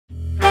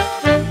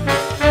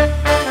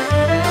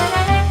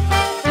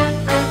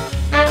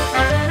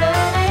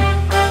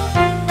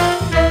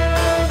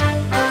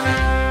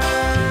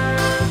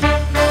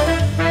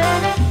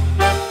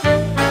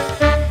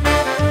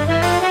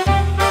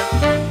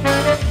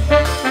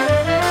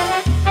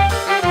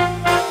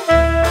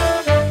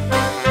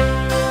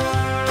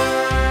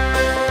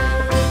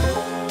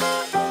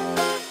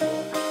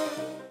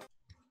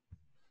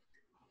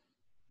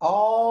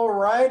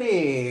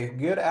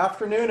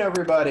afternoon,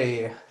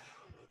 everybody.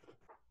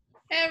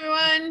 Hey,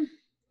 everyone.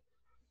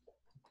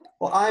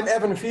 Well, I'm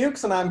Evan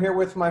Fuchs, and I'm here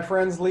with my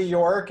friends Lee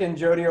York and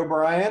Jody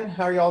O'Brien.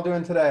 How are y'all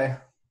doing today?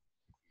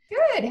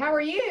 Good. How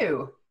are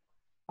you?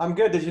 I'm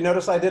good. Did you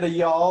notice I did a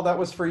y'all? That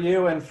was for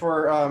you and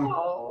for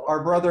Oh.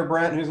 our brother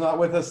Brent, who's not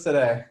with us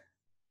today.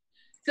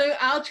 So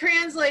I'll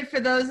translate for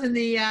those in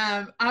the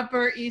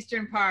upper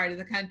eastern part of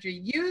the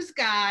country. Yous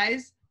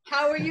guys,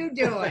 how are you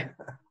doing?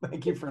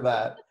 Thank you for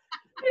that.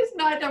 It's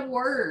not a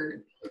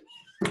word.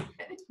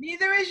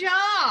 Neither is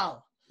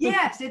y'all.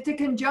 Yes, it's a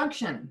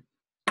conjunction.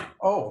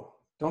 Oh,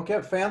 don't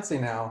get fancy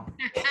now.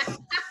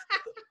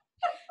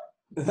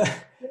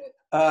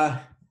 All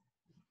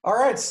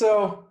right,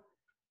 so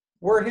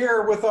we're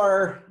here with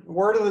our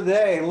word of the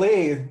day.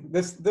 Lee,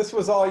 this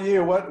was all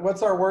you.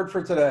 What's our word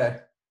for today?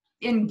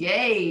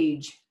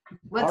 Engage.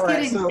 Let's All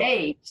right, get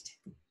engaged.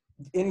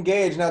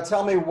 Engage. Now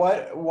tell me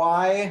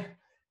why,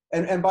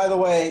 and by the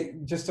way,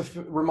 just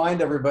to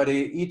remind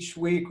everybody, each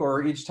week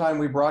or each time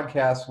we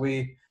broadcast,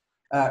 we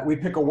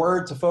pick a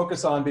word to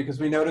focus on because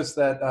we notice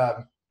that,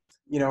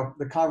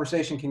 the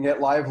conversation can get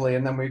lively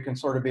and then we can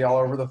sort of be all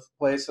over the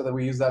place, so that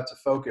we use that to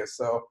focus.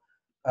 So,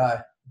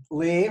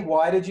 Lee,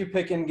 why did you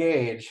pick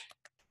engage?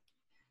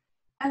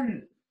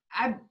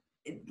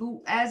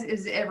 As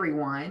is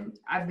everyone,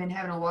 I've been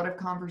having a lot of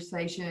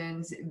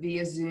conversations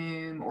via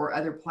Zoom or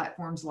other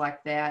platforms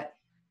like that,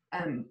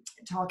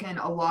 talking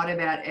a lot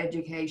about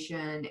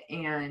education,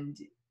 and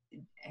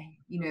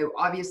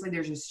obviously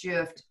there's a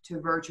shift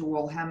to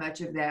virtual. How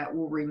much of that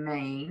will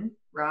remain,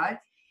 right?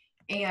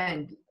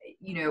 And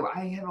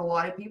I have a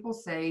lot of people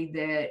say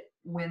that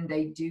when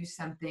they do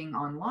something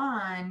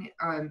online,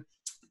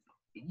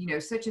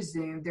 such as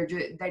Zoom,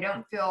 they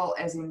don't feel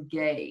as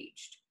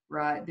engaged,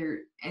 right?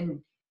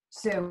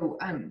 So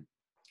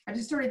I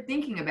just started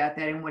thinking about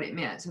that and what it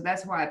meant. So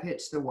that's why I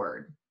pitched the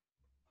word.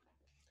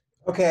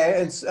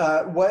 Okay, it's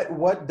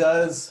what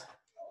does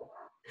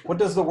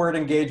the word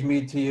engage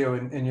mean to you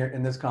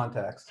in this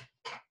context?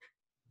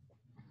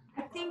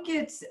 I think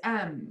it's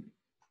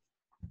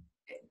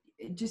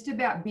just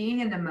about being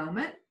in the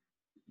moment.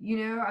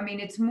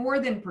 It's more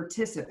than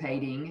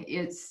participating.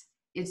 It's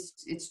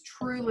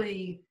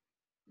truly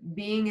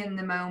being in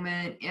the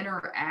moment,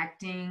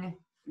 interacting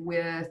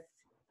with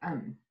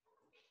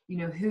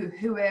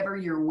whoever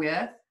you're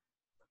with.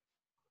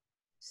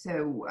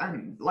 So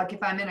like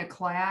if I'm in a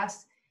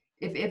class,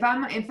 if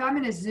I'm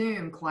in a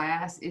Zoom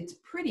class, it's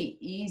pretty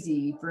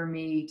easy for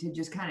me to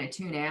just kind of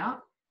tune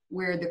out,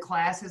 where the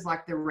class is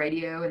like the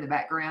radio in the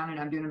background and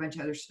I'm doing a bunch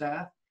of other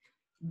stuff.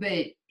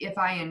 But if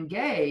I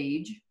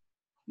engage,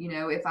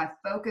 if I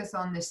focus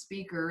on the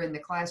speaker in the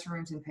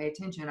classrooms and pay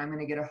attention, I'm going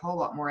to get a whole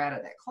lot more out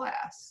of that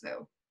class.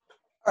 So,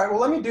 all right,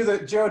 well, let me do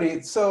that,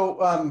 Jody. So,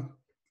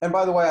 and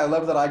by the way, I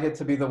love that I get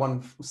to be the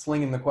one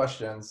slinging the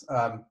questions.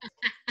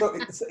 So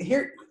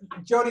here,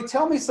 Jody,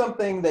 tell me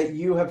something that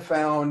you have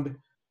found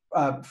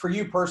for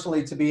you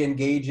personally to be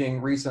engaging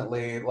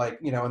recently, like,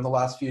 in the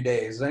last few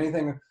days. Is there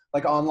anything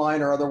like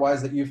online or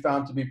otherwise that you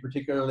found to be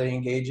particularly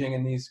engaging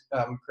in these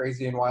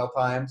crazy and wild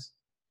times?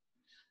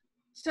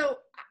 So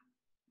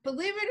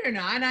believe it or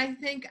not, I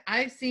think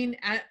I've seen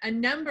a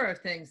number of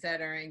things that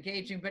are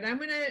engaging, but I'm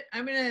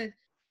gonna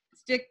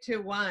stick to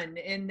one,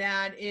 and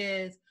that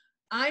is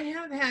I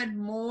have had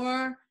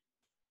more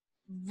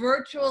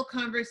virtual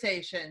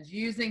conversations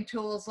using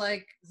tools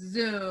like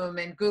Zoom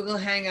and Google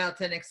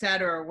Hangouts and et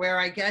cetera, where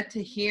I get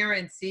to hear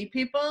and see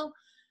people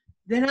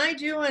than I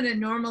do on a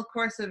normal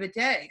course of a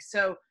day.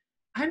 So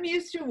I'm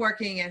used to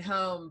working at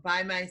home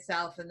by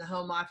myself in the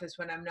home office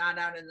when I'm not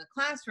out in the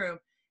classroom.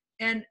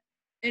 And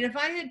if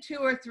I had 2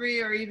 or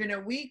 3 or even a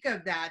week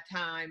of that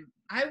time,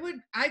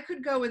 I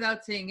could go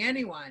without seeing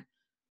anyone.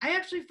 I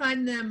actually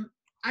find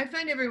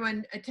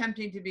everyone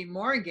attempting to be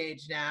more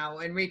engaged now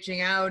and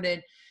reaching out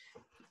and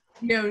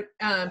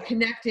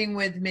connecting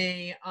with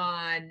me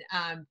on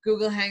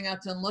Google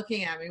Hangouts and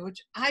looking at me,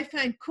 which I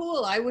find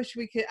cool. I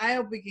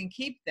hope we can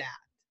keep that.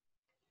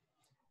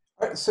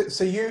 All right,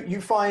 so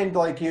you find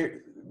like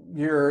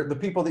the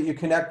people that you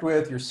connect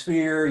with, your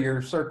sphere, your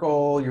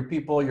circle, your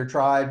people, your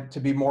tribe, to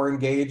be more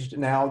engaged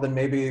now than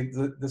maybe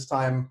this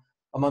time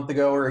a month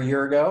ago or a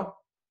year ago?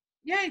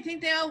 Yeah, I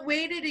think they all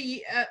waited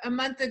a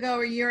month ago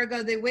or a year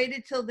ago. They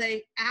waited till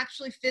they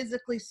actually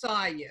physically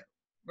saw you,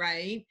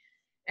 right?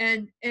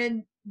 And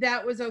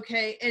that was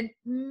okay. And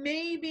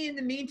maybe in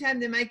the meantime,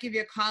 they might give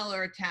you a call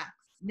or a text.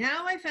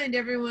 Now I find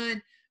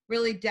everyone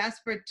really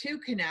desperate to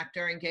connect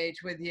or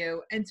engage with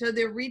you. And so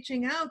they're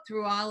reaching out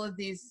through all of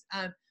these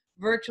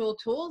virtual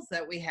tools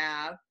that we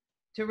have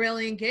to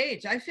really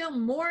engage. I feel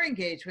more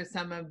engaged with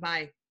some of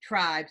my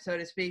tribe, so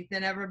to speak,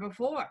 than ever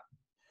before.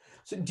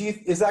 So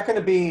is that going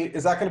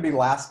to be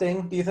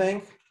lasting, do you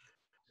think?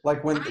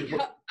 Like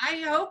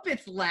I hope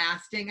it's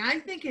lasting. I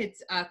think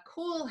it's a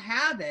cool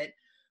habit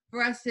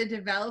for us to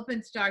develop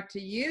and start to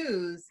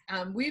use.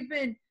 We've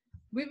been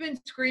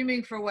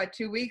screaming for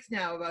 2 weeks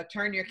now about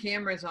turn your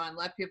cameras on,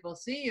 let people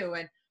see you.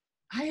 And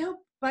I hope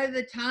by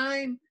the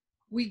time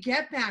we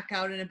get back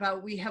out and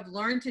about, we have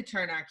learned to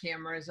turn our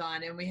cameras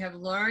on, and we have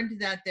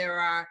learned that there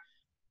are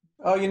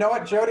Oh, you know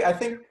what, Jody? I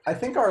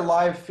think our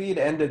live feed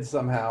ended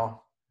somehow.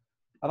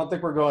 I don't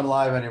think we're going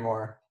live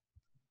anymore.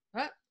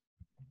 What?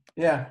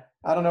 Yeah,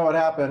 I don't know what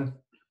happened.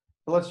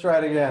 But let's try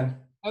it again.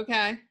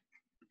 Okay.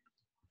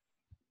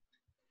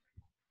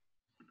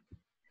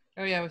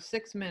 Oh yeah, it was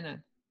 6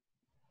 minutes.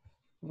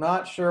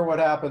 Not sure what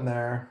happened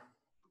there.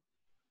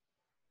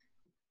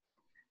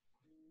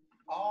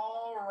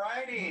 All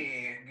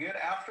righty. Good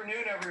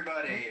afternoon,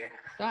 everybody.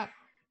 Stop.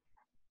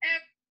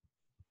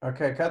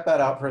 Okay, cut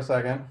that out for a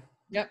second.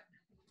 Yep.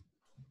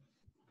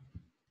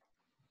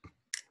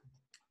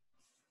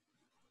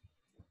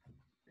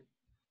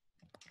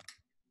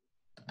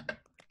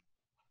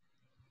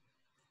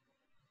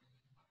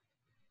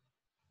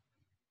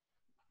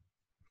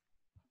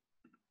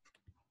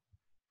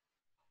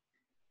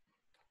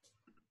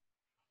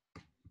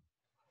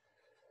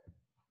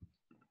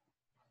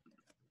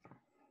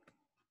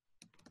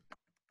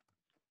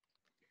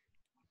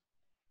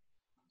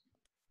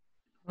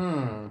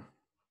 Hmm.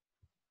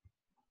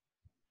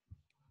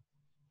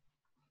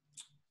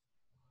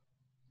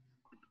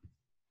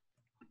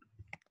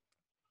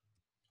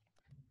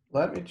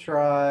 Let me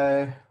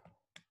try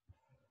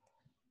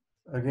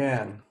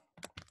again.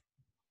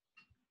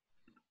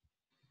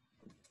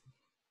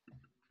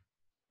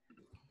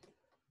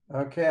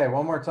 Okay,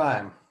 one more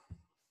time.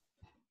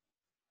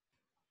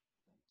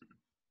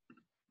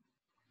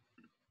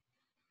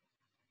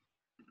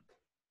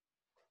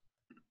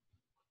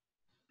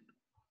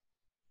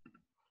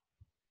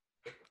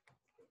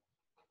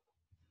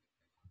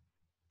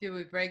 Did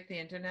we break the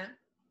internet?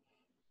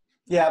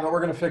 Yeah, but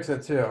we're gonna fix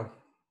it too.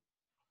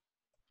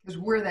 Because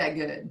we're that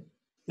good.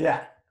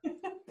 Yeah.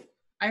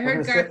 I We're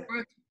heard gonna Garth sit-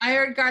 Brooks. I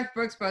heard Garth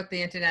Brooks broke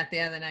the internet the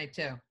other night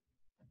too.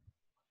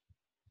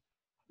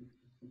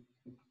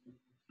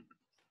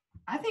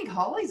 I think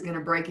Holly's going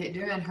to break it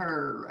doing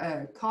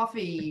her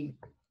coffee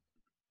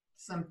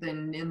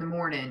something in the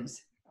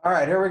mornings. All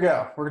right, here we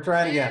go. We're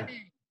trying again.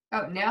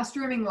 Oh, now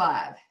streaming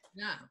live.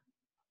 No.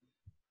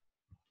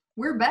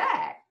 We're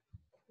back.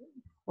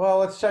 Well,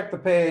 let's check the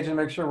page and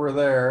make sure we're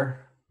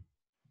there.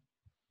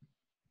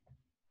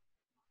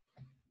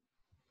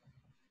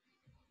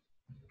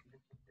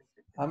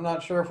 I'm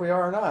not sure if we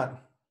are or not.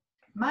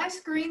 My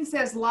screen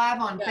says live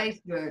on Yeah.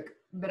 Facebook,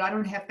 but I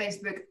don't have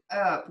Facebook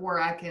up where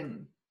I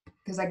can,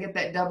 because I get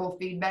that double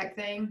feedback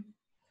thing.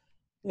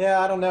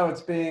 Yeah, I don't know.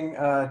 It's being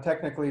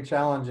technically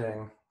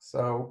challenging,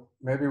 so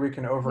maybe we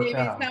can Maybe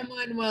overcome.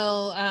 someone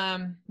will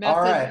message.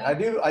 All right,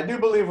 us. I do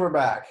believe we're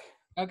back.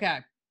 Okay.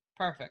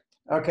 Perfect.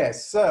 Okay,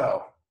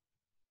 so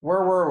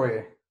where were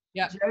we?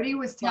 Yep. Jody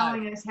was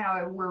telling us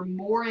how we're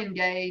more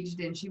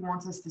engaged and she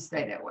wants us to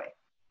stay that way.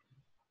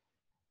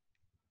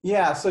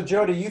 Yeah, so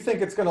Jody, you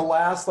think it's going to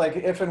last, like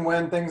if and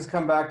when things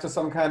come back to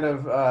some kind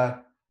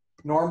of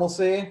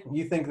normalcy?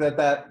 You think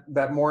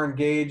that more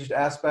engaged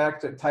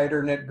aspect, a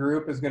tighter knit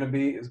group is going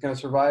to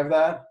survive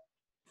that?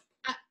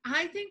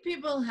 I think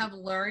people have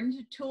learned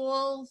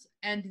tools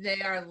and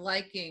they are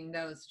liking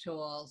those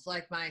tools,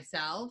 like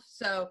myself.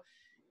 So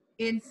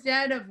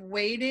instead of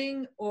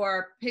waiting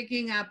or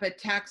picking up a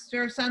text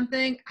or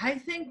something, I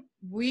think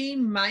we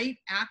might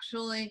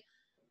actually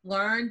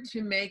learn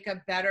to make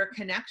a better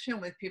connection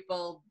with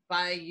people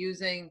by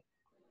using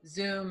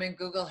Zoom and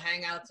Google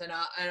Hangouts and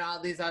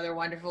all these other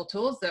wonderful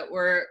tools that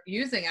we're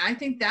using. I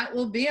think that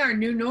will be our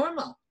new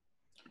normal.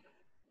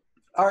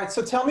 All right,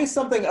 so tell me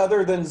something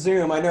other than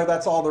Zoom. I know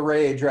that's all the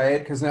rage, right?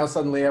 Because now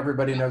suddenly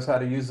everybody knows how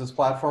to use this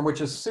platform,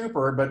 which is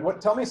super.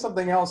 But tell me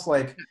something else,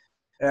 like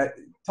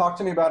talk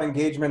to me about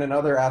engagement and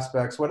other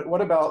aspects.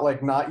 What about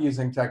like not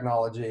using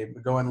technology,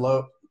 going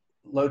low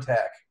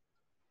tech?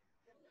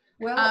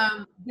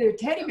 Well, the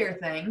teddy bear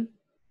thing.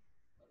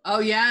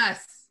 Oh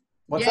yes.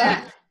 What's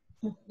yes.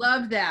 that?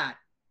 Love that.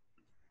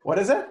 What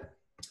is it?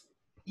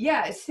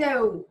 Yeah,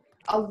 so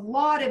a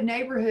lot of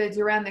neighborhoods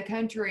around the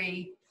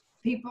country,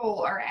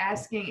 people are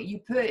asking, you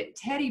put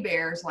teddy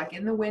bears like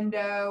in the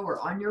window or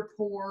on your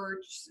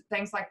porch,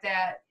 things like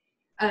that.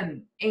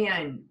 And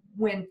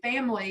when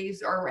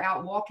families are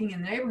out walking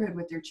in the neighborhood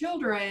with their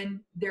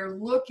children, they're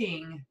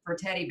looking for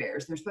teddy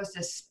bears. They're supposed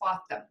to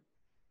spot them.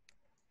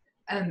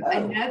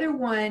 Another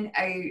one,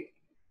 a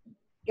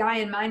guy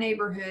in my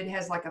neighborhood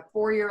has like a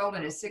 4-year-old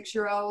and a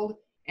 6-year-old,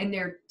 and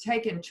they're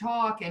taking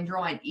chalk and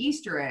drawing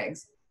Easter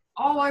eggs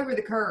all over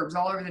the curbs,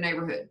 all over the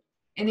neighborhood.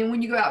 And then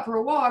when you go out for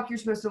a walk, you're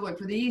supposed to look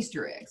for the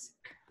Easter eggs.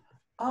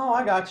 Oh,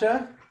 I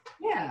gotcha.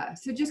 Yeah.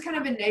 So just kind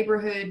of a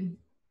neighborhood,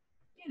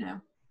 you know.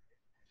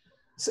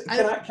 So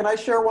can I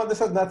share one? This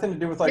has nothing to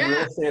do with like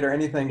real estate or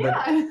anything, but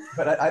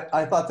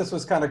I thought this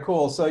was kind of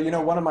cool. So, you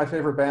know, one of my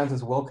favorite bands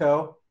is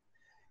Wilco,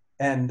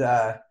 and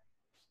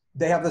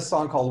they have this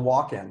song called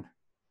Walkin'.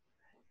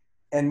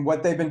 And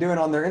what they've been doing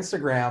on their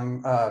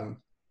Instagram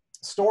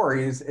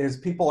stories is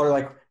people are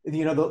like,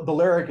 you know, the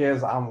lyric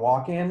is, I'm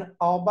walking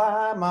all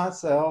by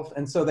myself.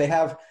 And so they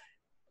have,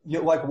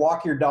 you like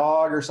walk your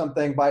dog or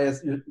something by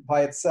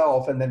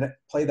itself, and then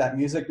play that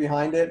music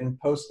behind it and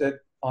post it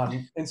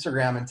on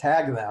Instagram and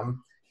tag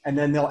them. And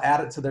then they'll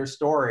add it to their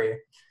story.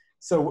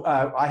 So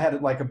I had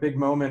like a big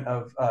moment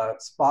of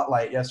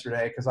spotlight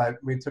yesterday because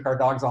we took our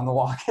dogs on the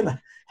walk and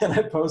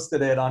I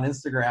posted it on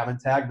Instagram and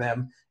tagged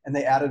them, and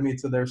they added me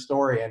to their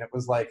story, and it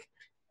was like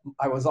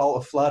I was all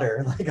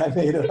aflutter, like I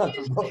made it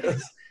onto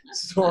Boca's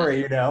story,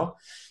 you know.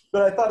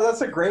 But I thought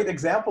that's a great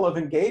example of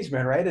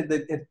engagement, right?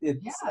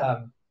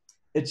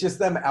 It's just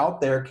them out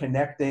there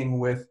connecting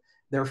with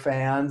their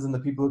fans and the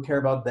people who care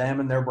about them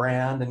and their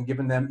brand, and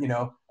giving them, you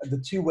know, the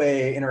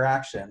two-way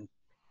interaction.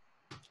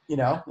 You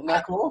know, isn't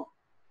that cool?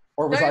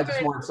 Or was I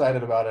just more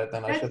excited about it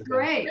than I should have been? That's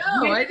great.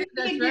 No, I think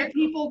that's get right.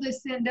 people to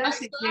send us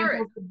I saw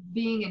examples of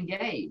being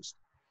engaged.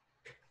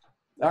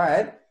 All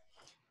right.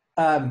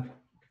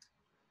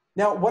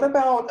 Now, what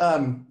about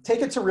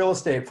take it to real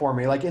estate for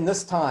me? Like in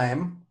this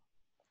time,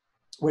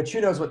 which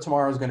who knows what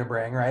tomorrow is going to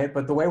bring, right?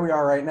 But the way we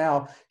are right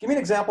now, give me an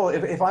example.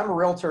 If I'm a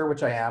realtor,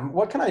 which I am,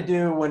 what can I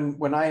do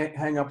when I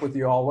hang up with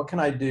you all? What can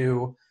I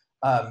do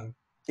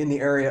in the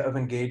area of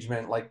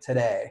engagement like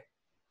today?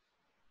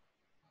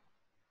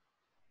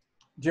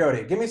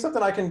 Jody, give me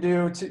something I can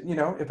do to, you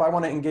know, if I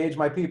want to engage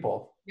my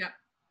people. Yeah.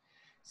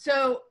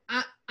 So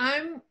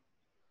I'm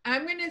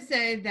going to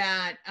say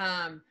that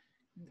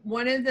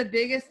one of the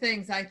biggest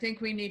things I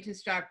think we need to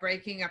start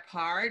breaking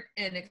apart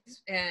and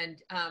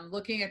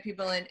looking at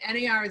people, and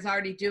NAR is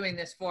already doing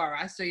this for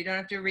us, so you don't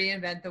have to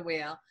reinvent the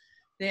wheel.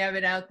 They have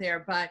it out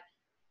there, but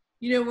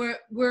you know,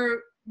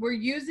 we're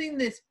using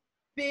this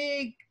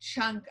big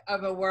chunk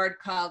of a word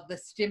called the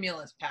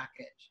stimulus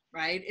package,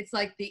 right? It's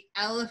like the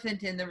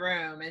elephant in the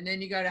room, and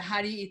then you go to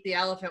how do you eat the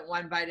elephant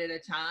one bite at a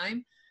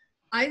time.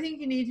 I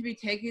think you need to be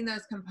taking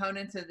those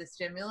components of the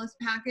stimulus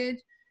package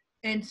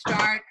and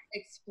start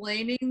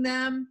explaining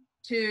them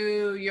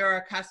to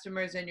your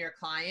customers and your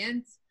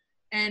clients.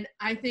 And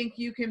I think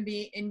you can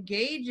be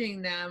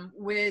engaging them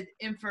with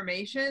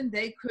information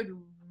they could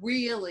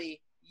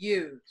really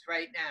use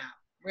right now,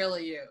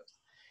 really use.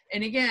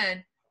 And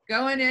again,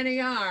 go on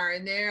NAR,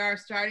 and they are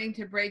starting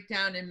to break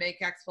down and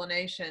make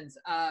explanations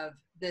of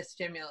this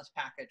stimulus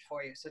package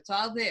for you. So it's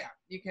all there.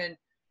 You can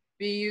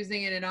be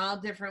using it in all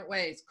different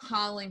ways,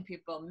 calling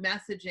people,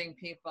 messaging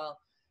people,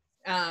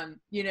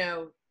 you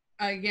know,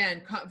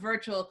 again,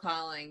 virtual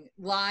calling,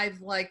 live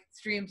like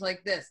streams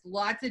like this,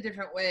 lots of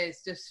different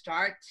ways to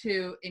start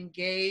to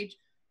engage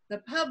the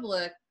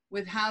public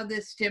with how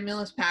this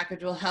stimulus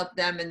package will help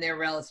them in their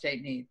real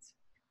estate needs.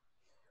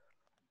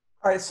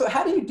 All right, so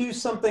how do you do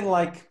something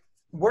like,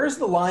 where's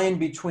the line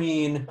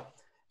between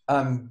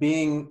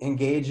being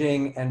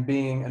engaging and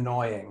being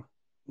annoying?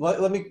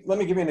 Let me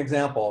give you an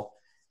example.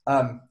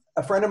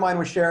 A friend of mine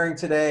was sharing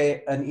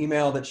today an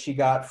email that she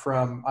got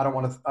from, I don't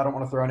want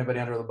to throw anybody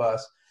under the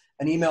bus,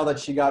 an email that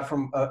she got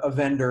from a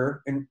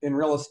vendor in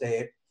real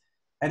estate.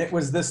 And it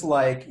was this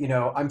like, you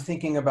know, I'm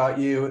thinking about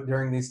you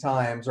during these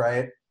times,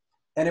 right?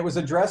 And it was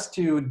addressed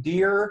to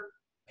Dear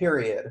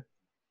Period.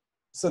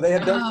 So they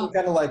had done some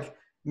kind of like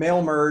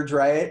mail merge,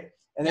 right?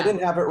 And they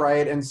didn't have it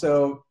right. And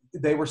so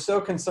they were so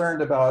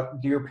concerned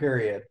about Dear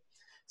Period.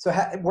 So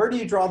where do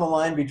you draw the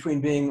line between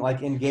being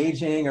like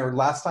engaging, or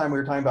last time we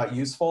were talking about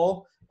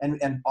useful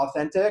and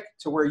authentic,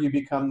 to where you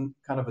become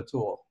kind of a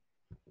tool?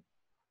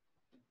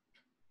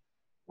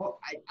 Well,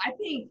 I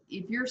think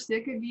if you're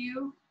sick of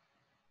you,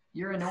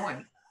 you're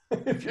annoying.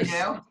 You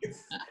know?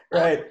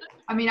 Right.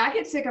 I mean, I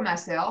get sick of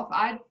myself.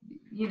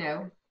 You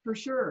know, for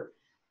sure.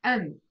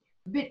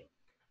 But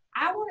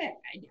I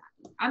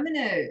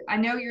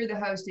know you're the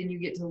host and you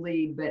get to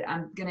lead, but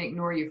I'm going to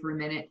ignore you for a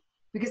minute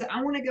because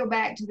I want to go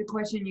back to the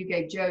question you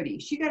gave Jody.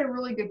 She got a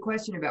really good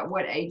question about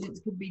what agents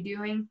could be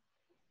doing.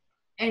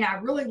 And I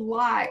really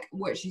like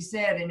what she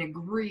said and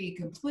agree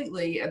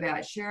completely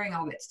about sharing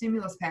all that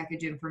stimulus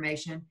package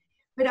information.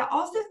 But I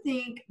also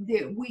think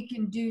that we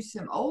can do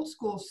some old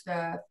school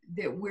stuff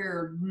that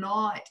we're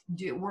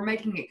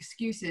making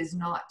excuses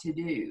not to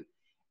do.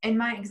 And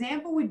my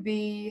example would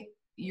be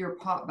your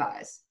pop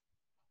buys.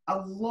 A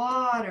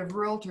lot of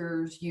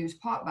realtors use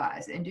pop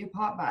buys and do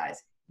pop buys.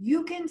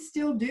 You can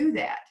still do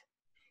that.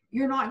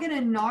 You're not going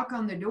to knock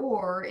on the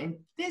door and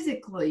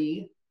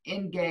physically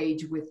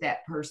engage with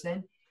that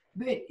person,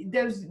 but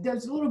those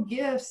little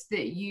gifts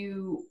that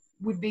you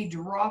would be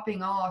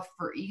dropping off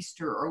for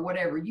Easter or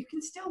whatever, you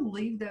can still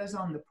leave those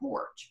on the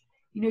porch.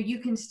 You know, you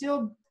can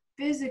still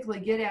physically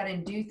get out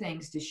and do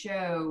things to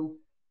show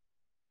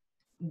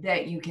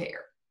that you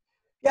care.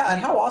 Yeah,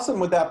 and how awesome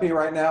would that be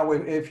right now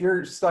if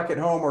you're stuck at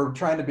home or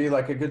trying to be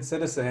like a good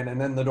citizen, and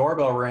then the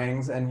doorbell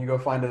rings and you go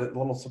find a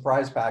little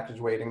surprise package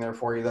waiting there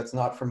for you that's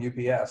not from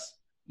UPS.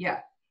 Yeah,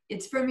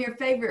 it's from your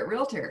favorite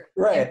realtor.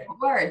 Right.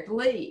 Word,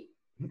 Lee.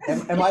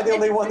 Am I the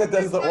only one that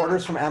does the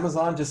orders from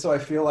Amazon just so I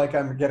feel like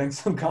I'm getting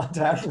some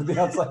contact with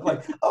the outside?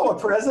 Like, oh, a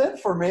present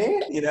for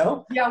me, you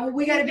know? Yeah, well,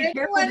 we got to be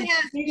careful.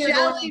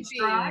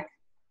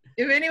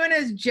 If anyone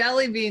has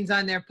jelly beans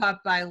on their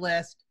pop by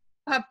list,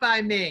 pop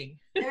by me.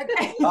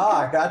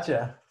 Ah,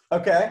 gotcha.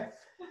 Okay.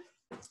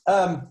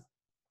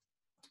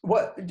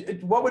 What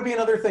would be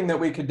another thing that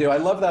we could do? I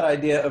love that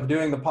idea of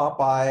doing the pop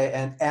by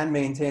and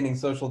maintaining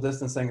social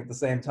distancing at the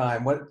same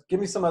time. Give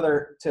me some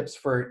other tips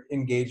for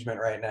engagement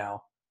right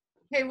now.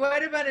 Hey,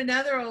 what about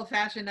another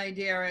old-fashioned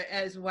idea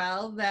as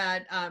well,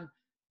 that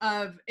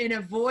of in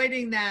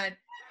avoiding that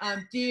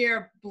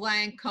dear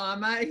blank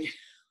comma,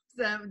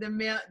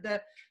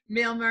 the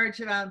mail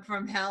merge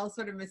from hell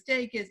sort of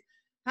mistake, is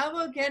how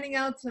about getting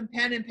out some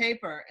pen and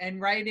paper and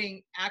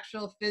writing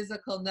actual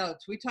physical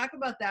notes? We talk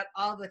about that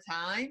all the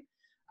time,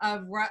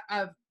 of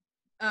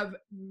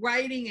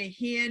writing a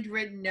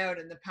handwritten note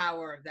and the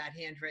power of that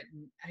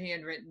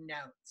handwritten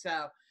note.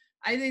 So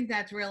I think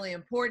that's really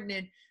important,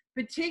 and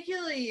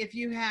particularly if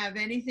you have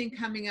anything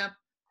coming up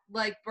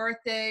like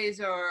birthdays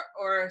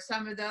or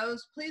some of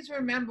those, please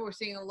remember we're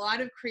seeing a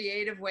lot of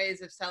creative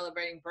ways of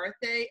celebrating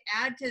birthday.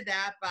 Add to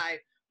that by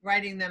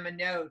writing them a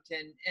note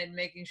and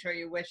making sure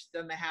you wish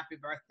them a happy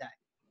birthday.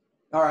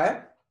 All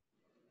right.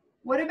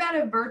 What about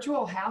a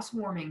virtual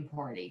housewarming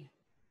party?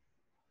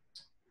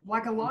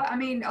 Like a lot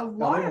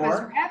of us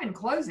are having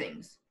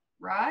closings,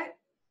 right?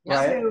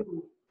 Right.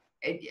 So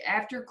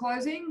after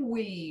closing,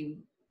 we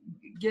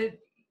get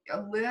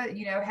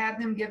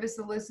have them give us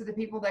a list of the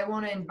people they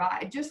want to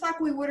invite, just like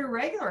we would a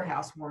regular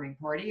housewarming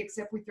party,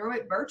 except we throw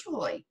it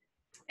virtually.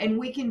 And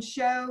we can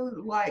show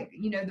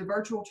the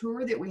virtual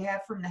tour that we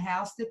have from the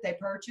house that they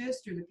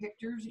purchased, or the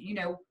pictures,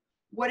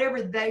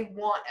 whatever they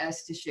want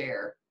us to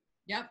share.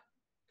 Yep.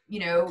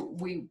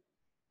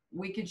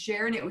 We could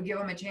share, and it would give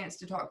them a chance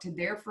to talk to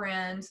their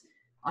friends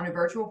on a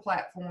virtual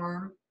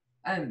platform.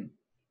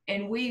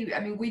 And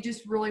we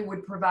just really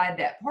would provide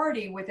that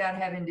party without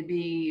having to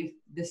be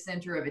the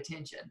center of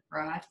attention,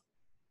 right?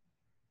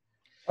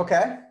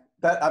 Okay.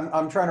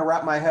 I'm trying to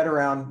wrap my head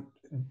around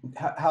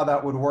how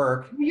that would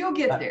work. You'll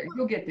get there.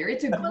 You'll get there.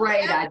 It's a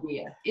great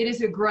idea. It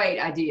is a great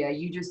idea.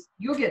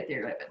 You'll get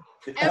there, Evan.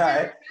 All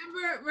right.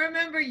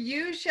 Remember,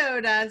 you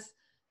showed us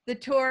the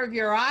tour of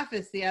your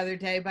office the other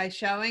day by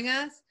showing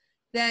us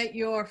that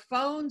your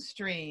phone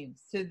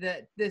streams to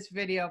this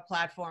video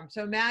platform.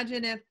 So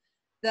imagine if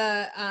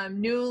the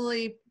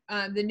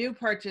new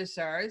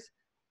purchasers,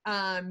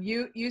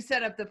 you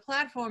set up the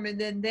platform, and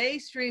then they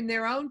stream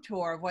their own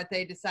tour of what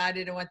they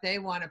decided and what they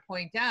want to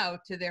point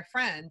out to their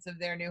friends of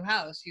their new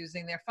house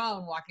using their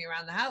phone, walking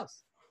around the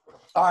house.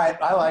 All right.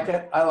 I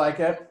like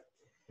it.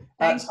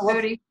 Thanks,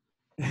 Cody.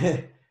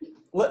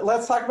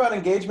 Let's talk about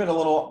engagement a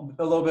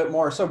little bit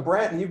more. So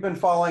Brent, you've been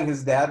following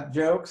his dad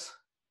jokes.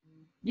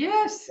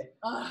 Yes.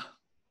 And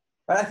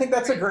I think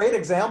that's a great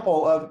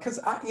example of, because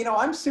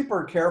I'm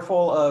super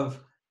careful of,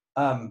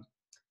 I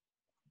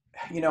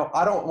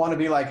don't want to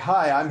be like,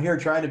 hi, I'm here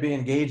trying to be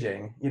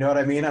engaging. You know what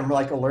I mean? I'm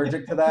like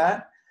allergic to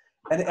that.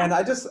 And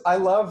I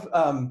love,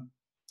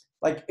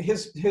 like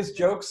his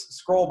jokes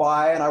scroll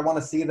by and I want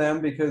to see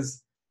them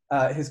because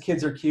his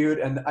kids are cute.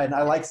 And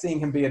I like seeing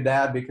him be a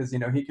dad because,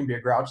 he can be a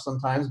grouch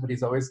sometimes, but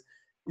he's always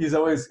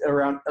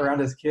around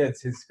his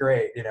kids. He's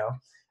great,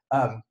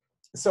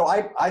 So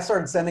I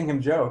started sending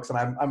him jokes, and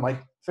I'm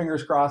like,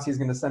 fingers crossed he's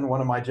going to send one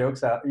of my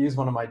jokes out, use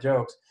one of my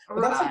jokes. But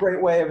that's a great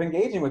way of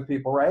engaging with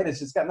people, right? It's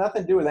just got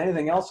nothing to do with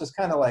anything else, just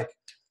kind of like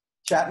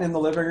chatting in the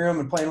living room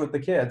and playing with the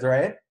kids,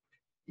 right?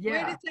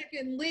 Yeah. Wait a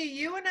second, Lee,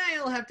 you and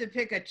I will have to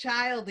pick a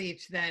child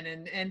each then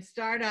and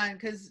start on,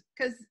 because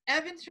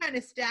Evan's trying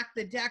to stack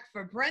the deck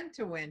for Brent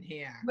to win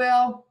here.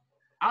 Well,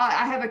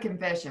 I have a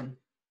confession.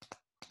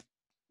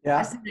 Yeah.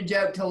 I sent a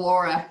joke to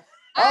Laura.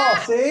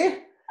 Oh, see?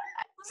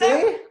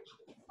 See?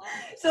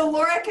 So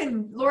Laura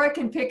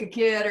can pick a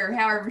kid or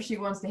however she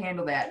wants to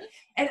handle that.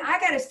 And I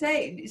got to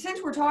say,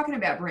 since we're talking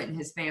about Brent and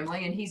his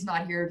family, and he's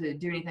not here to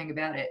do anything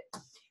about it,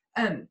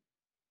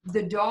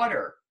 the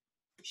daughter,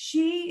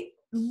 she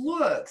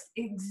looks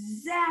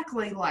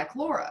exactly like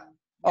Laura.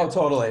 Oh,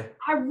 totally.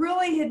 I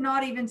really had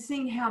not even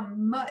seen how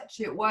much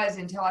it was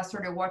until I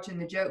started watching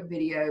the joke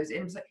videos. And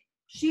it was like,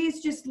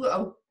 she's just,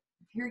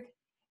 here.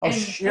 And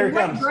here it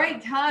what comes. a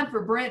great time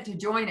for Brent to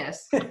join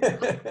us.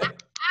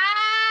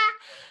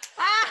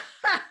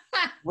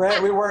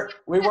 Brent, we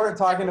weren't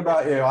talking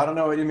about you. I don't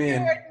know what you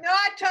mean. We're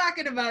not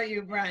talking about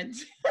you, Brent.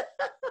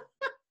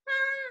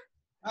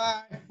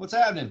 Hi, what's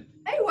happening?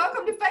 Hey,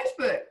 welcome to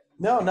Facebook.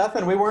 No,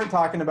 nothing. We weren't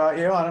talking about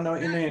you. I don't know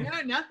what you mean.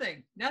 No,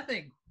 nothing's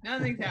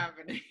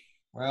happening.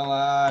 Well,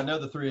 I know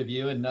the three of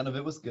you, and none of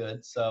it was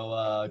good.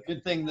 So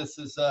good thing this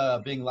is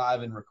being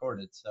live and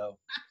recorded. So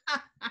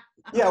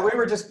Yeah, we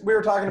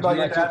were talking about would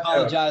you your like to dad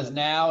apologize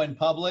now in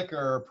public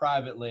or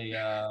privately?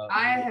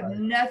 I have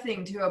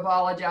nothing to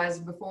apologize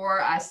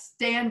before. I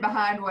stand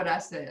behind what I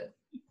said.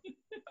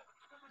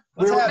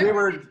 What's happening?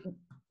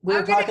 We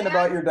were talking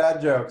about your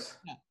dad jokes.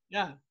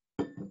 Yeah.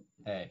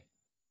 Hey,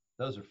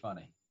 those are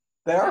funny.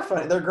 They are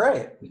funny. They're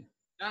great.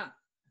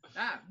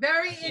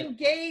 Very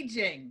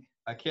engaging.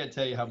 I can't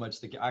tell you how much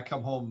I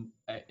come home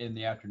in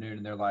the afternoon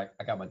and they're like,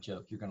 I got my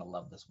joke. You're going to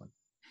love this one.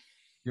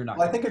 You're not.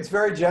 Well, I think it's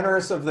very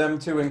generous of them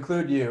to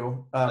include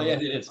you. Yeah,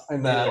 it is.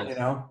 In that,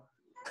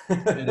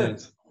 It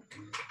is.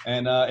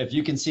 And if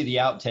you can see the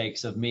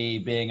outtakes of me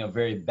being a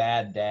very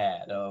bad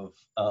dad,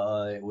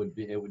 it would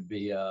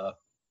be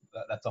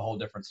that's a whole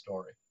different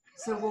story.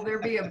 So will there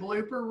be a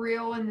blooper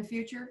reel in the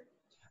future?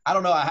 I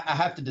don't know. I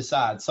have to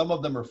decide. Some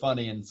of them are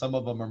funny and some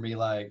of them are me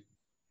like,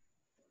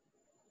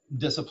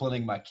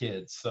 disciplining my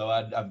kids. So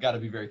I've got to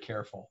be very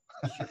careful.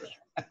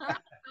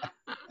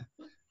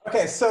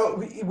 Okay, so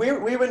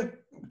we've been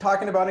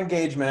talking about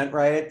engagement,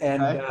 right?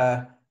 And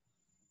Okay.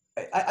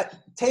 I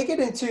take it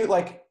into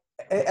like,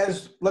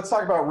 let's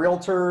talk about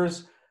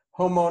realtors,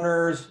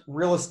 homeowners,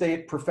 real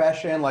estate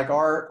profession, like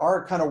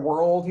our kind of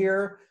world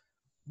here.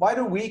 Why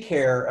do we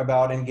care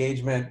about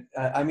engagement?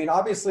 I mean,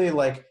 obviously,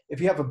 like if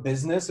you have a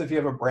business, if you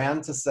have a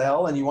brand to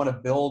sell and you want to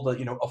build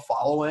a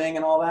following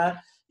and all that,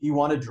 you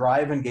want to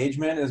drive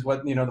engagement is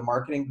what, the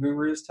marketing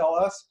gurus tell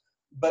us.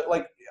 But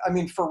like, I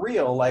mean, for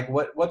real, like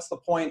what's the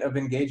point of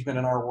engagement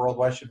in our world?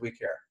 Why should we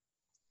care?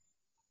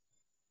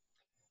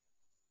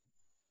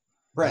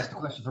 That's Brent. the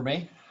question for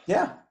me.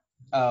 Yeah.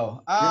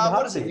 Oh, You're in the what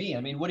hot does it seat. mean?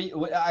 I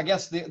mean, I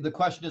guess the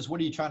question is, what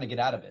are you trying to get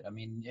out of it? I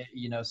mean,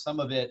 some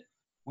of it,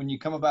 when you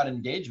come about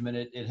engagement,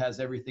 it has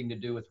everything to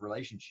do with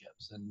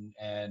relationships and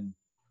and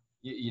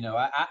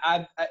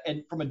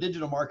from a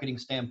digital marketing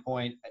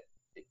standpoint,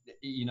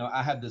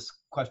 I have this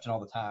question all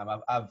the time.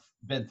 I've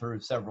been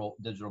through several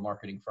digital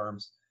marketing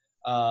firms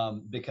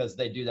because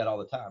they do that all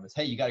the time. It's,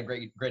 hey, you got a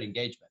great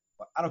engagement.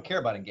 Well, I don't care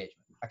about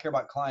engagement. I care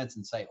about clients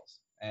and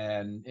sales.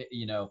 And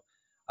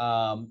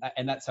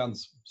and that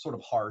sounds sort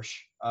of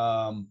harsh.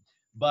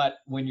 But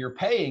when you're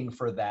paying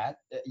for that,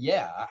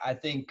 yeah, I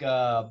think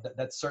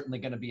that's certainly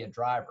going to be a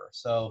driver.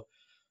 So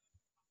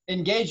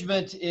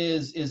engagement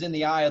is in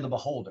the eye of the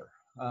beholder.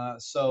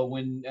 So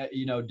when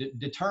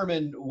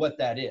determine what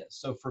that is.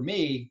 So for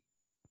me,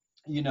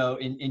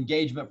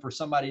 engagement for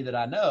somebody that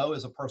I know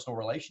is a personal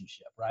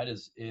relationship, right?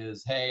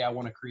 Is hey, I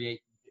want to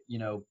create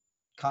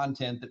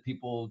content that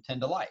people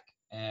tend to like,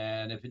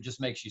 and if it just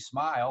makes you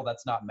smile,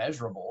 that's not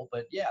measurable,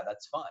 but yeah,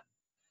 that's fun.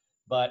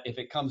 But if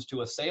it comes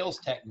to a sales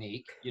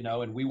technique,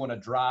 and we want to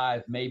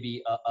drive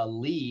maybe a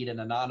lead, an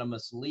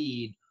anonymous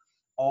lead,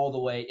 all the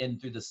way in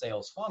through the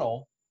sales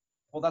funnel,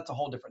 well, that's a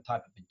whole different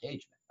type of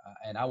engagement.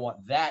 And I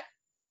want that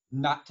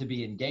not to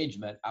be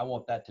engagement. I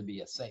want that to be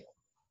a sale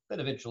that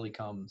eventually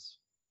comes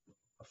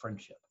a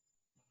friendship.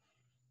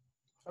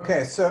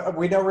 Okay, so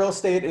we know real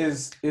estate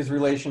is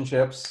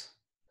relationships.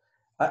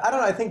 I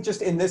don't know. I think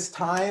just in this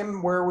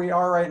time where we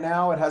are right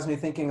now, it has me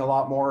thinking a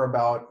lot more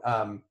about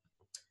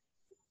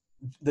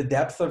the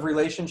depth of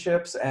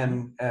relationships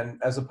and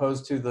as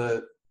opposed to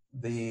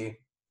the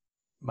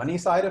money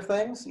side of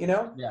things.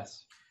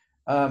 Yes.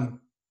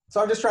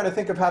 So I'm just trying to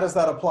think of how does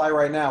that apply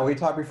right now. We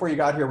talked before you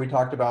got here. We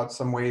talked about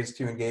some ways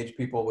to engage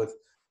people with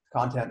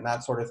content and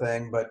that sort of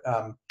thing. But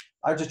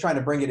I'm just trying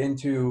to bring it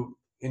into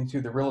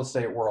the real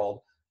estate world.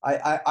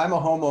 I'm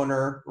a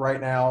homeowner right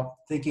now,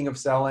 thinking of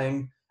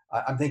selling.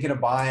 I'm thinking of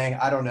buying.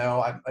 I don't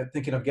know. I'm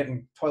thinking of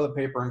getting toilet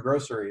paper and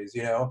groceries.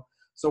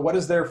 So what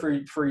is there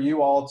for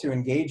you all to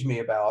engage me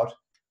about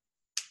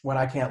when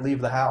I can't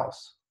leave the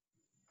house?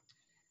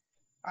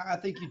 I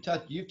think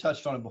you've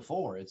touched on it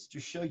before. It's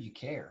just show you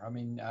care. I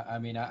mean,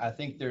 I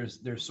think there's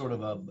sort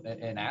of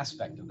an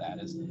aspect of that.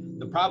 Is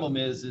the problem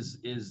is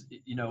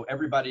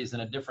everybody's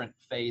in a different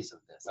phase of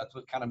this. That's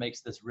what kind of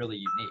makes this really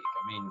unique.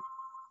 I mean,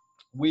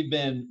 we've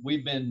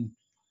been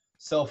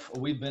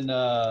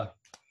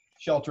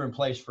shelter in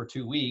place for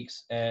 2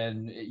 weeks,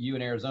 and you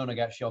in Arizona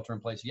got shelter in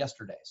place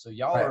yesterday. So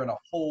y'all Right. are in a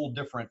whole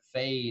different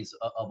phase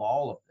of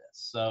all of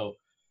this. So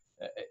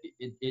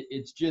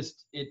it's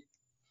just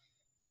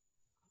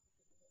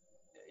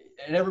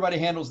and everybody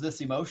handles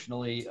this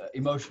emotionally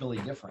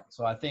different.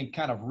 So I think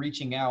kind of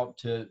reaching out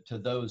to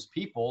those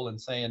people and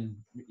saying,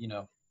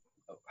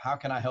 how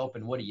can I help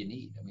and what do you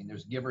need? I mean,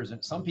 there's givers,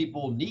 and some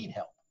people need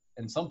help,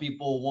 and some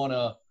people want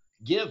to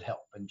give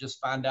help, and just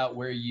find out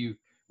where you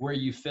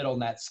fit on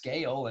that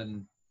scale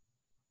and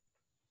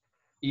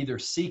either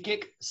seek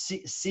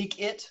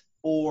it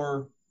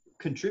or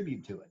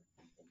contribute to it.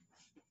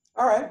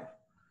 All right.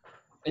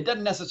 It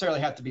doesn't necessarily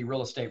have to be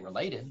real estate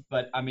related,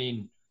 but I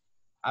mean,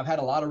 I've had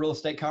a lot of real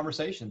estate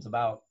conversations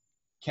about,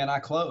 can I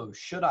close?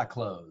 Should I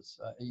close?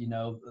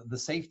 The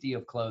safety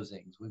of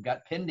closings. We've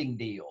got pending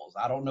deals.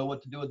 I don't know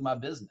what to do with my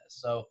business.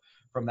 So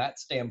from that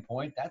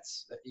standpoint,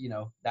 that's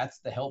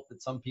the help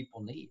that some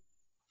people need.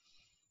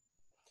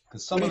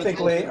 Because What do you think,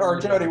 Lee?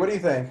 Or Jody, what do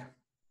you think?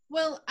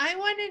 Well, I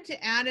wanted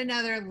to add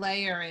another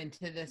layer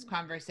into this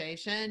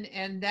conversation,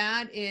 and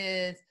that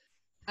is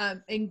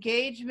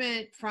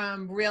engagement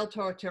from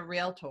realtor to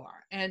realtor.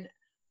 And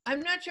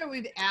I'm not sure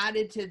we've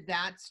added to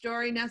that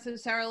story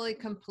necessarily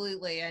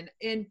completely.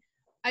 And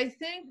I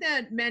think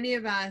that many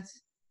of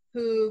us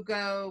who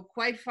go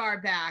quite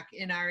far back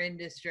in our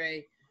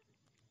industry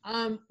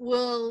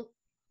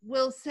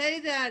will say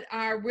that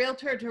our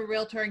realtor to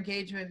realtor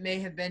engagement may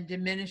have been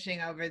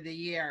diminishing over the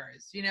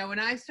years. When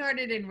I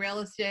started in real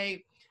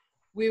estate,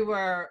 we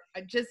were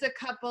just a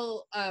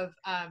couple of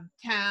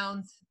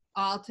towns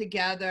all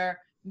together,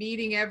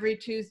 meeting every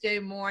Tuesday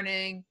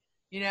morning,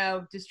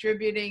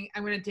 distributing,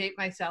 I'm going to date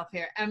myself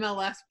here,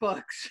 MLS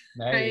books,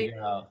 there right? You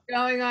go.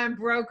 Going on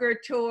broker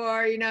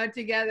tour,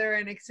 together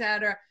and et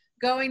cetera,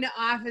 going to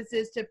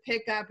offices to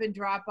pick up and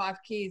drop off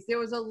keys. There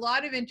was a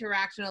lot of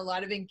interaction, a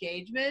lot of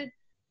engagement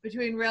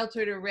between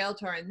realtor to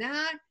realtor, and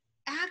that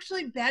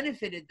actually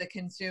benefited the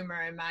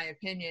consumer, in my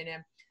opinion.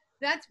 And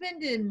that's been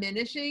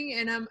diminishing,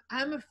 and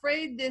I'm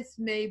afraid this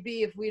may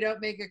be, if we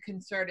don't make a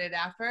concerted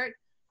effort,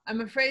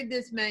 I'm afraid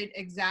this might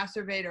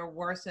exacerbate or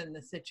worsen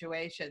the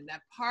situation.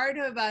 That part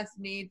of us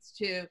needs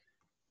to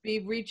be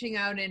reaching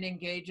out and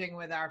engaging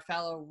with our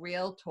fellow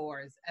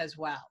realtors as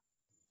well.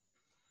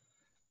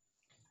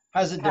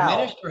 Has it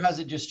diminished or has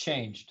it just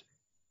changed?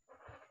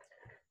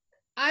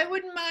 I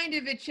wouldn't mind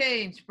if it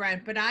changed,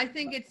 Brent, but I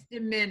think it's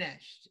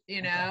diminished.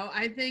 You know,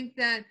 I think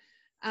that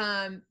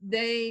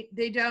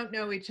they don't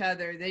know each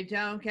other. They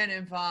don't get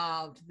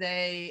involved.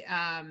 They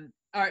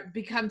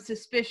become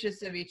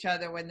suspicious of each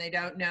other when they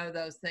don't know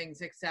those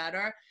things,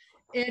 etc.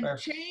 It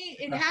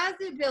has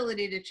the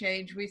ability to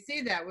change. We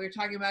see that. We were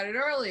talking about it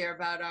earlier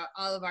about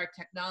all of our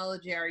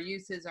technology, our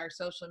uses, our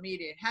social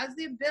media. It has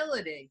the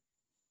ability.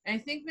 And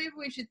I think maybe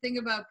we should think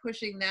about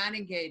pushing that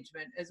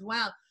engagement as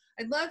well.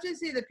 I'd love to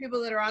see the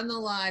people that are on the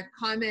live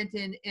comment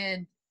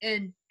and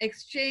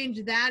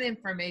exchange that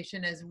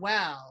information as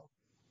well,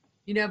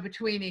 you know,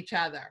 between each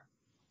other.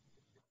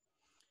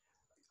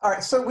 All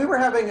right, so we were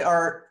having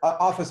our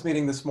office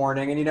meeting this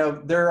morning, and you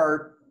know,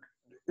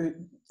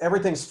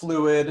 everything's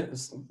fluid.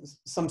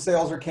 Some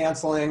sales are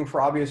canceling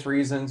for obvious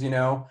reasons, you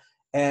know,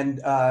 and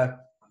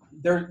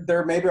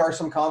there maybe are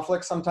some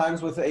conflicts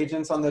sometimes with the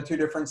agents on the two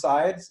different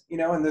sides, you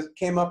know, and this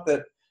came up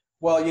that,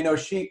 well, you know,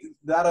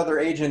 that other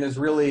agent is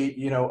really,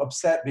 you know,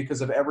 upset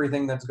because of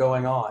everything that's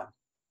going on.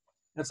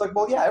 And it's like,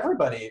 well, yeah,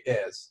 everybody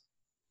is.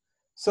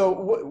 So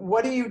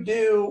what do you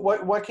do?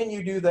 What can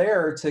you do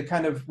there to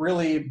kind of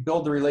really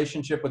build the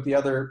relationship with the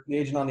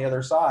agent on the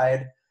other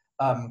side,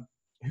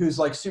 who's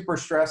like super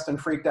stressed and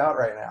freaked out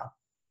right now?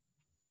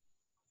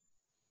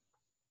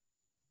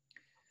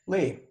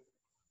 Lee.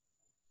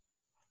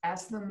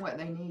 Ask them what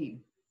they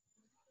need.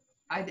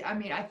 I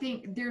mean, I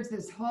think there's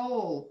this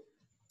whole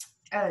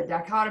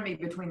dichotomy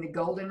between the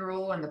golden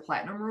rule and the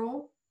platinum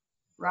rule,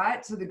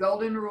 right? So the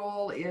golden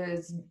rule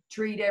is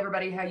treat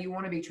everybody how you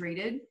want to be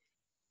treated,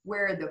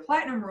 where the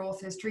platinum rule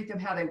says treat them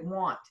how they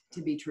want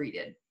to be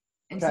treated.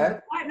 And so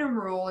the platinum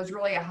rule is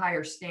really a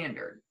higher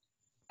standard.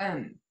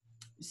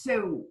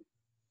 So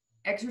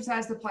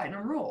exercise the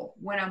platinum rule.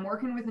 When I'm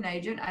working with an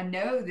agent, I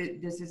know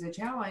that this is a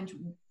challenge.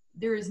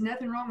 There is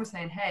nothing wrong with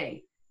saying,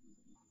 hey,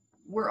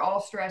 we're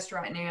all stressed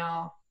right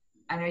now.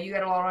 I know you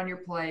got a lot on your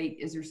plate.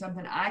 Is there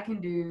something I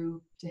can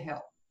do to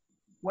help?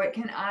 What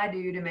can I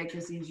do to make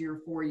this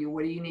easier for you?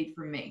 What do you need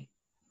from me?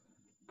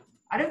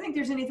 I don't think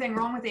there's anything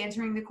wrong with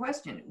answering the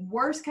question.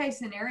 Worst case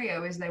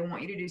scenario is they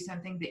want you to do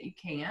something that you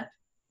can't,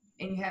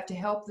 and you have to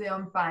help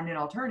them find an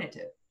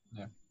alternative.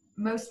 Yeah.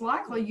 Most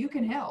likely you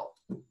can help.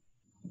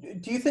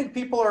 Do you think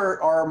people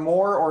are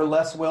more or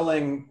less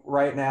willing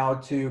right now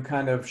to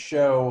kind of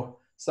show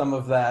some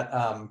of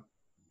that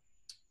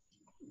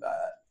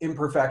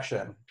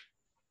imperfection?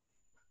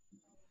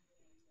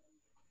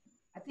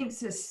 I think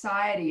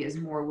society is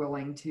more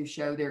willing to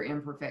show their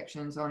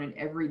imperfections on an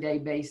everyday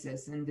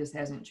basis, and this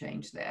hasn't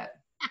changed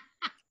that.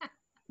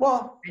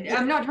 Well,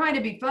 I'm not trying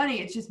to be funny.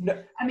 It's just,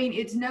 I mean,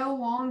 it's no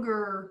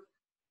longer,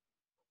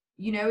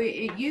 you know,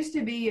 it used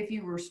to be if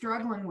you were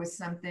struggling with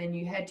something,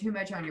 you had too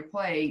much on your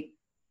plate,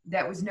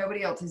 that was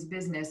nobody else's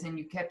business, and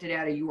you kept it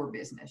out of your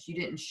business. You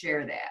didn't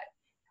share that.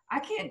 I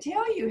can't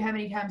tell you how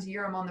many times a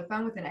year I'm on the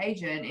phone with an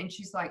agent and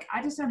she's like,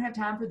 I just don't have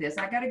time for this.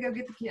 I got to go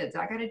get the kids.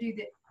 I got to do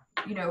that,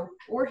 you know,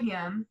 or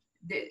him.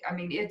 I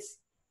mean,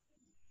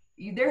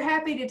 they're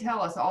happy to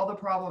tell us all the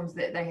problems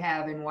that they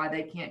have and why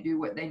they can't do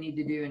what they need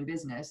to do in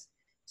business.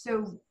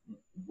 So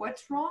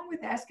what's wrong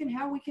with asking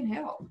how we can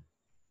help?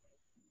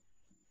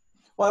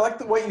 Well, I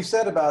like what you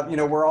said about, you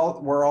know, we're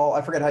all,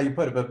 I forget how you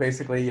put it, but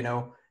basically, you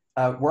know,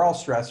 we're all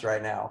stressed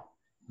right now.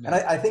 And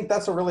I think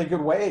that's a really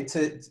good way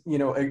to, you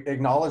know,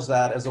 acknowledge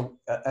that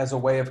as a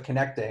way of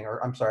connecting,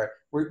 or I'm sorry,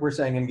 we're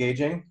saying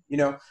engaging, you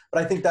know,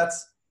 but I think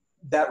that's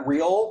that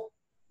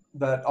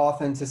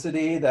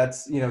authenticity,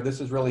 that's, you know, this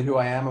is really who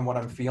I am and what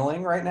I'm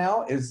feeling right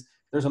now, is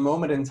there's a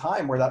moment in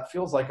time where that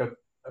feels like a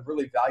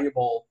really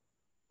valuable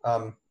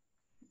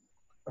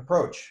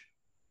approach.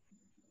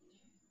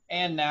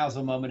 And now's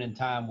a moment in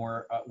time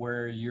where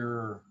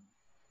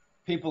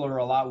people are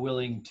a lot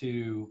willing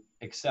to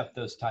accept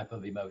those type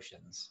of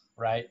emotions,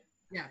 right?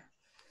 Yeah.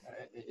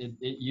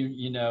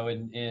 You know,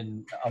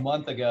 in a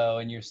month ago,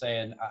 and you're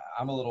saying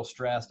I'm a little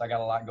stressed, I got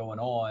a lot going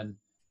on,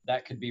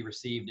 that could be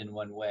received in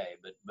one way.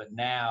 But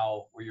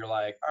now where you're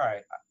like, all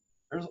right,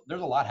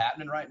 there's a lot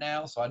happening right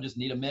now, so I just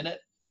need a minute.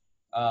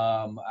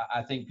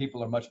 I think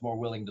people are much more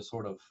willing to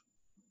sort of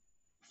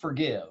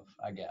forgive,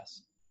 I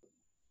guess.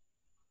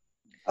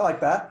 I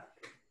like that.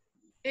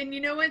 And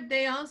you know what?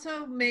 They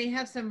also may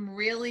have some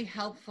really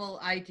helpful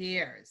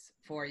ideas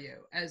for you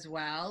as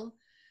well.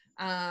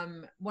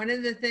 One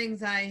of the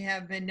things I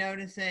have been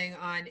noticing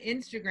on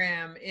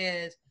Instagram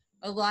is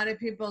a lot of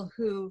people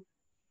who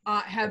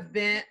have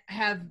been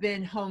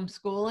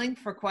homeschooling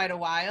for quite a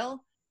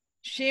while,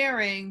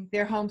 sharing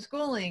their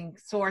homeschooling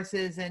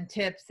sources and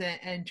tips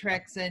and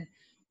tricks, and,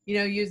 you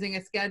know, using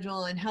a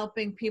schedule and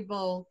helping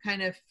people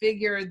kind of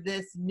figure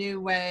this new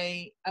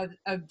way of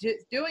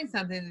just doing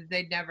something that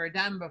they'd never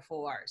done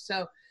before.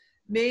 So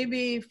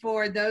maybe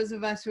for those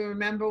of us who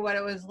remember what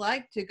it was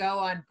like to go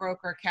on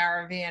Broker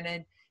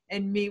Caravan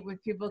and meet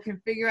with people,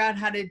 can figure out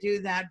how to do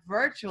that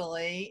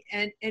virtually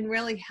and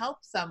really help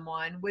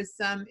someone with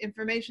some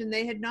information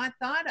they had not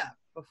thought of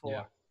before.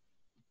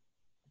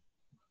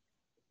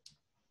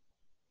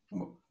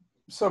 Yeah.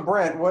 So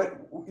Brent, what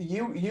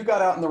you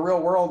got out in the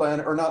real world,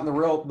 or not in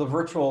the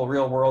virtual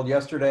real world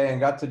yesterday, and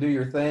got to do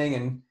your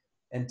thing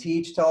and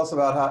teach. Tell us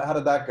about how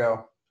did that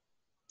go?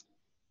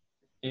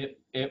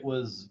 It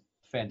was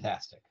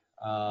fantastic.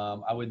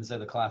 I wouldn't say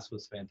the class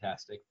was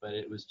fantastic, but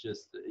it was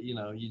just,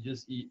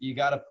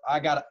 I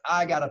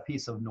got a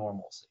piece of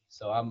normalcy.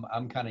 So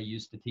I'm kind of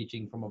used to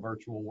teaching from a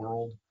virtual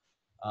world.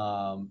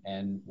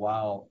 And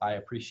while I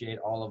appreciate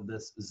all of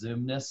this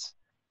Zoomness,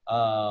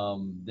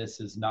 this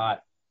is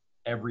not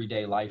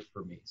everyday life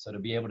for me. So to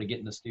be able to get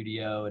in the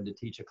studio and to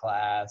teach a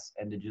class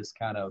and to just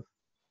kind of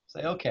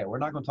say, okay, we're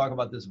not going to talk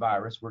about this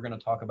virus. We're going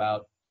to talk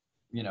about,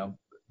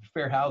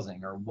 fair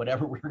housing or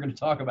whatever we're going to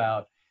talk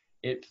about.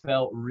 It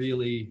felt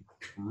really,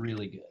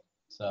 really good.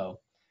 So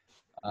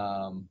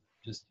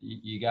just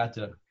you got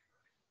to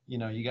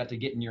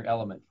get in your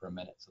element for a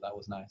minute. So that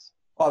was nice.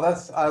 Oh,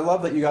 I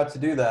love that you got to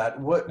do that.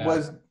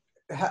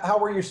 How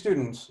were your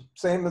students?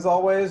 Same as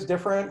always,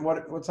 different?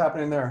 What's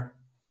happening there?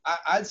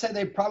 I'd say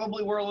they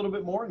probably were a little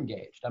bit more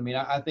engaged. I mean,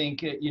 I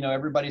think,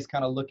 everybody's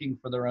kind of looking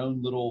for their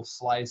own little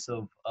slice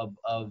of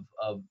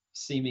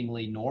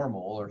seemingly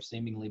normal or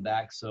seemingly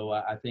back. So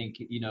I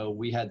think,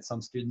 we had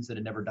some students that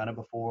had never done it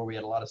before. We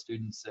had a lot of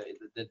students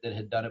that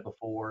had done it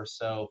before.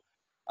 So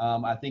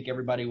I think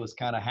everybody was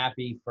kind of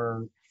happy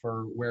for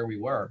where we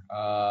were.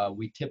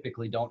 We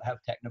typically don't have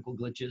technical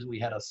glitches. We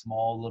had a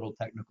small little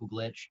technical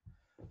glitch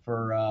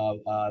for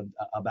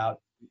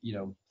about,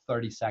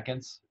 30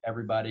 seconds.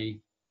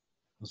 Everybody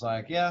was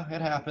like, yeah,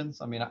 it happens.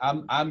 I mean,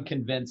 I'm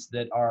convinced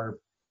that our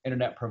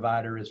internet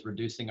provider is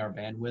reducing our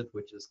bandwidth,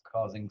 which is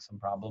causing some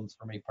problems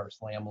for me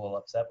personally. I'm a little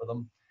upset with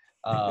them.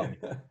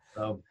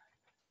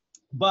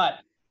 But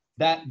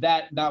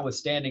that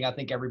notwithstanding, I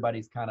think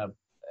everybody's kind of,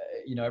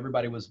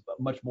 everybody was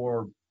much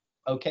more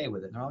okay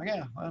with it. And they're like,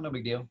 yeah, well, no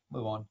big deal,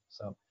 move on.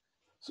 So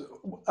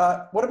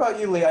what about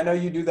you, Lee? I know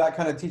you do that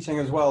kind of teaching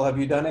as well. Have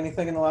you done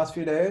anything in the last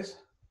few days?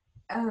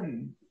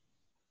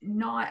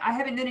 I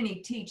haven't done any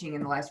teaching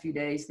in the last few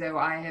days, though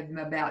I have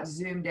about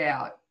zoomed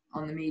out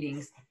on the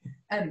meetings.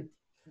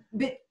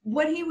 But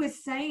what he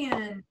was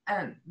saying,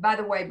 by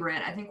the way,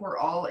 Brent, I think we're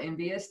all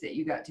envious that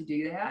you got to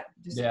do that.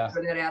 Just to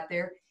throw that out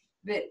there.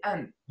 But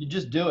you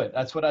just do it.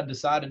 That's what I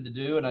decided to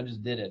do, and I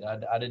just did it.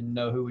 I didn't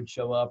know who would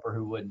show up or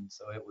who wouldn't,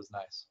 so it was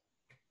nice.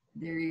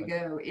 There you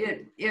go.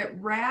 It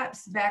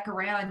wraps back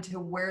around to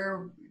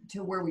where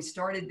we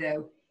started,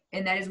 though.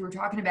 And that is, we're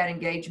talking about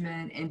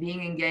engagement and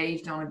being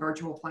engaged on a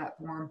virtual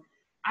platform.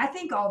 I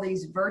think all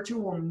these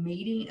virtual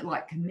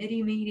like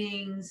committee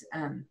meetings,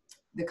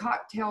 the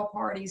cocktail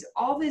parties,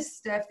 all this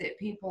stuff that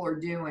people are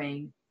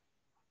doing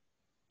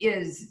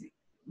is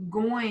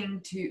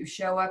going to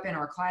show up in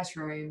our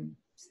classrooms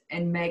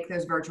and make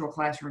those virtual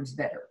classrooms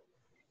better.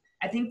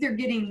 I think they're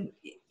getting,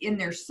 in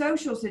their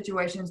social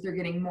situations, they're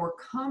getting more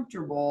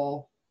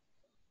comfortable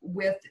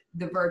with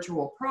the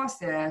virtual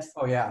process.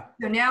 Oh, yeah.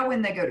 So now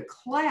when they go to a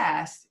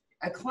class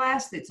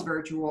that's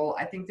virtual,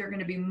 I think they're going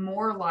to be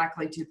more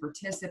likely to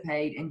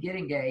participate and get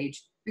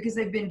engaged because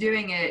they've been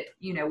doing it,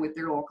 with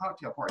their little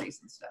cocktail parties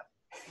and stuff.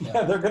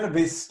 Yeah, they're going to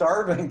be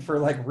starving for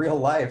like real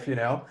life,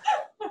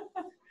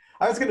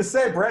 I was going to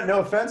say, Brent, no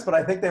offense, but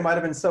I think they might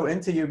have been so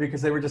into you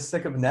because they were just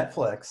sick of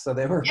Netflix. So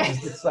they were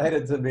just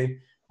excited to be.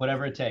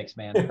 Whatever it takes,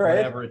 man. Right?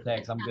 Whatever it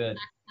takes. I'm good.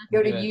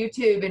 Go to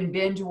YouTube and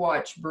binge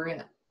watch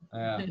Brent.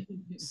 Yeah.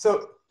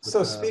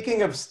 So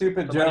speaking of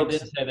stupid somebody jokes.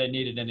 did say they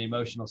needed an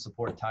emotional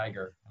support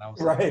tiger. And I was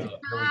right. Like,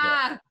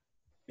 oh,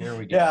 here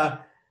we go. Yeah.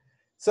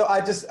 So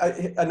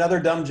another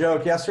dumb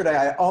joke. Yesterday,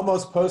 I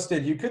almost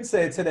posted, you could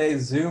say today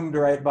zoomed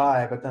right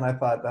by, but then I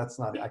thought I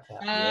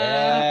can't.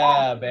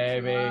 Yeah,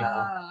 baby.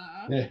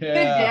 Good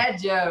dad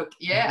joke.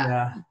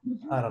 Yeah.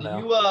 I don't know.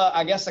 You,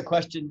 I guess a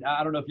question,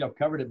 I don't know if y'all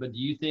covered it, but do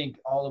you think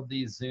all of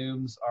these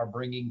Zooms are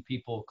bringing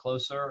people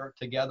closer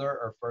together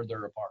or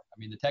further apart? I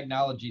mean, the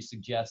technology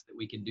suggests that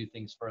we can do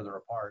things further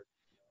apart,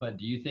 but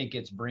do you think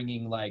it's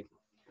bringing, like,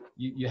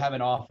 you have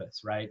an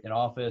office, right? An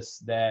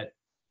office that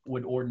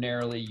would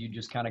ordinarily you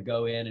just kind of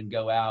go in and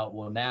go out.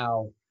 Well,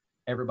 now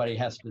everybody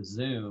has to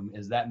Zoom.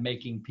 Is that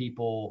making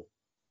people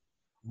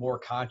more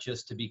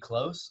conscious to be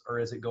close, or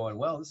is it going,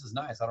 well, this is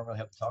nice, I don't really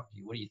have to talk to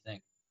you? What do you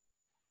think?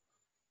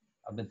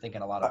 I've been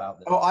thinking a lot about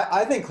this.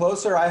 I think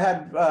closer. I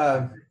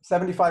had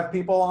 75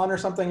 people on or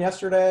something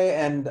yesterday,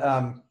 and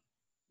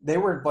they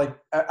were like,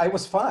 it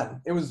was fun.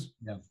 It was,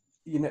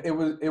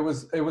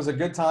 it was a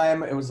good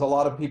time. It was a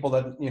lot of people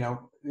that,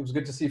 it was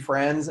good to see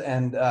friends,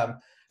 and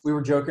we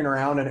were joking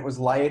around, and it was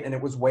light, and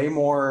it was way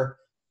more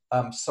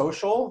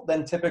social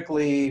than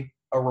typically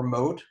a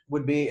remote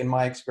would be, in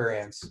my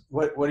experience.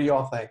 What do you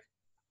all think?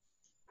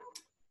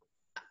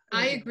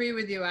 I agree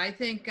with you. I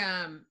think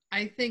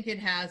it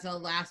has a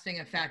lasting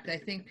effect. I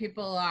think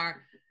people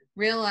are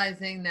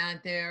realizing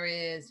that there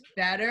is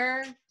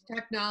better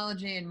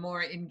technology and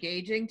more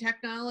engaging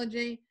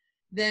technology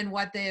than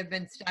what they have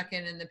been stuck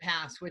in the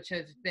past, which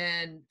has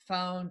been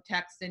phone,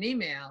 text, and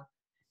email.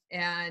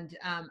 And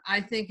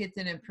I think it's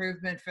an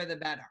improvement for the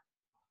better.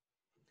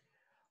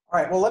 All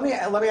right. Well, let me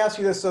ask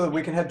you this so that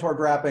we can head toward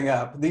wrapping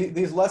up.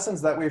 These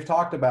lessons that we've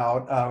talked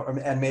about,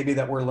 and maybe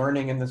that we're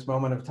learning in this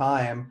moment of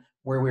time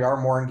where we are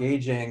more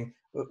engaging.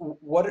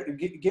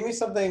 Give me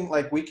something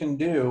like we can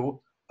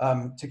do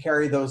to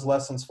carry those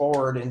lessons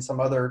forward in some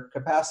other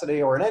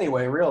capacity or in any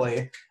way,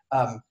 really,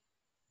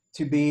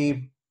 to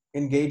be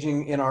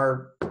engaging in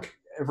our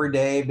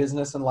everyday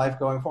business and life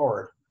going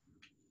forward.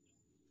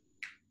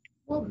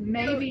 Well,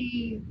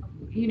 maybe,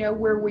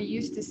 where we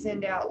used to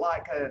send out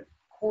like a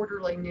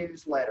quarterly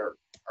newsletter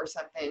or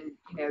something,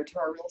 to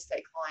our real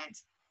estate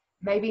clients.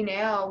 Maybe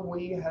now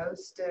we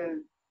host a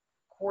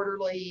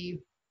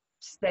quarterly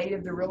state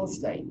of the real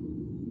estate,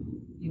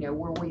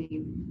 where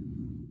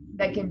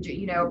they can,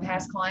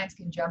 past clients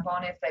can jump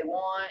on if they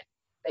want.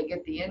 They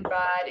get the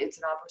invite. It's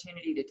an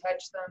opportunity to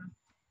touch them.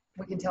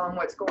 We can tell them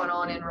what's going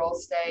on in real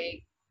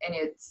estate. And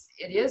it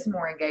is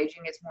more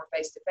engaging. It's more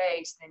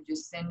face-to-face than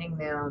just sending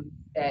them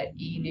that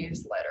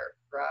e-newsletter,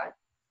 right?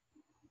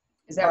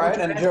 Is that all what right?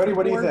 you're And Jody,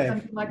 what do you for? think?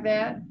 Something like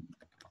that?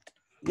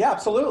 Yeah,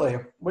 absolutely.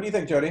 What do you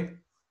think, Jody?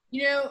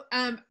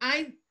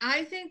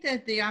 I think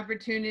that the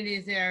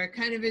opportunities there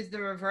kind of is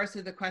the reverse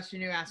of the question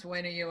you asked,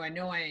 when are you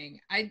annoying?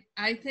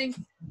 I think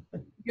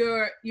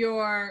you're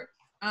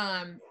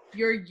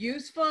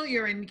useful,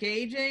 you're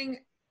engaging,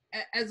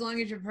 as long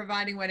as you're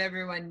providing what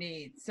everyone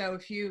needs. So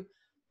if you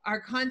are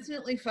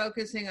constantly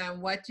focusing on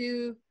what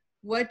do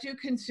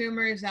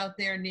consumers out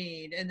there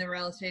need in the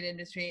real estate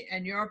industry,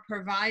 and you're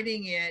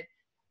providing it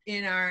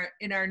in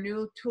our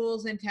new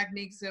tools and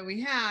techniques that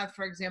we have,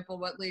 for example,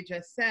 what Lee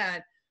just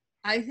said,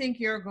 I think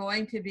you're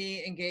going to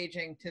be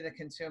engaging to the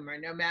consumer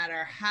no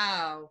matter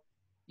how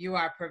you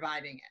are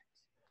providing it.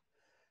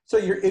 So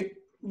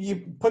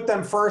you put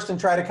them first and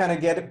try to kind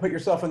of put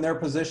yourself in their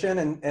position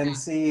and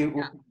see.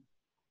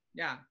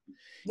 Yeah.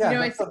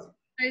 Yeah.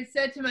 I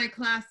said to my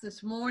class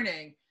this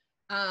morning,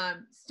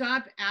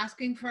 stop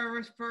asking for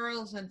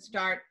referrals and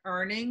start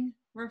earning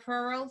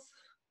referrals,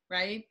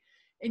 right?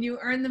 And you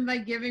earn them by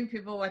giving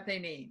people what they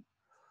need.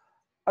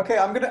 Okay,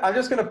 I'm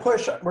just gonna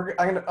push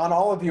on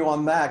all of you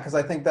on that, because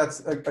I think that's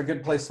a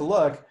good place to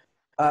look.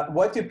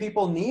 What do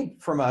people need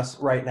from us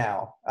right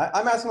now?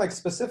 I'm asking, like,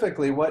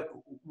 specifically,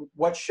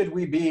 what should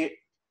we be,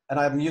 and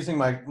I'm using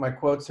my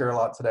quotes here a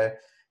lot today,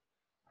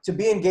 to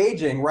be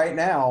engaging right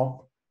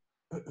now.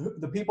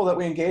 The people that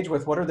we engage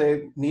with, what are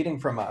they needing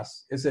from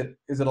us? Is it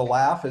a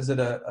laugh? Is it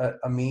a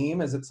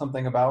meme? Is it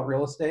something about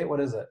real estate? What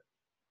is it?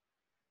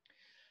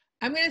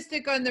 I'm going to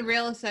stick on the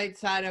real estate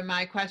side of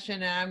my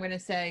question, and I'm going to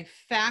say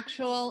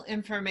factual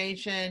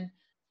information,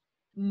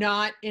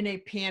 not in a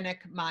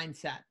panic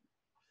mindset.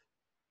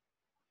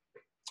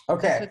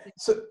 Okay.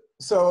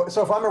 So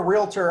if I'm a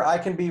realtor, I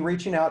can be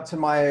reaching out to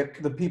my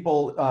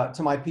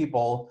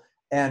people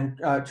and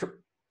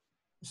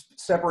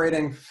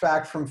separating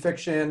fact from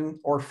fiction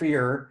or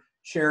fear,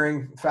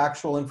 sharing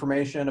factual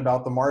information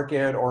about the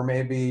market, or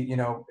maybe,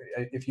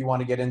 if you want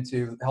to get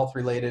into health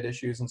related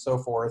issues and so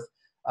forth.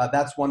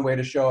 That's one way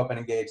to show up and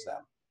engage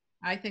them.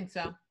 I think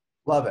so.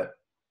 Love it.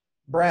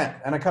 Brent,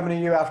 and I'm coming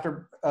to you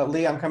after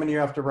Lee. I'm coming to you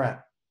after Brent.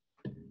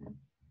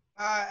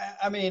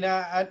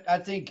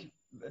 I think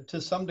to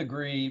some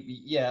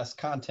degree, yes,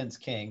 content's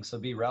king, so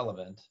be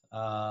relevant.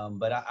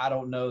 But I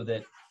don't know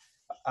that.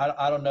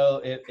 I don't know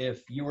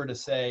if you were to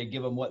say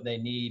give them what they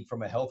need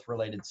from a health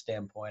related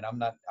standpoint. I'm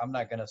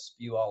not going to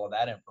spew all of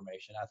that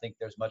information. I think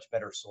there's much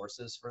better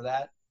sources for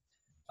that.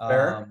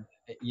 Fair.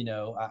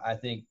 I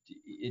think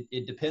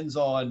it depends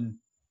on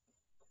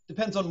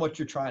what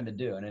you're trying to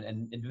do, and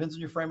it depends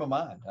on your frame of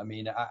mind. I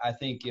mean, I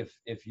think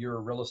if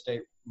you're real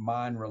estate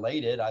mind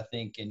related, I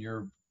think, and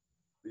you're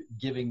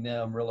giving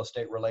them real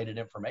estate related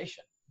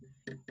information,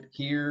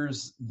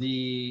 here's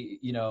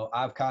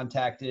I've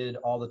contacted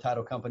all the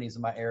title companies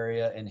in my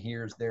area, and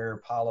here's their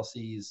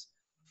policies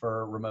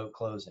for remote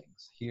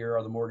closings. Here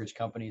are the mortgage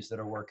companies that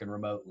are working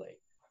remotely.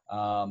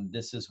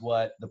 This is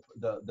what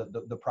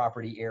the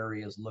property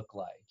areas look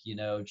like,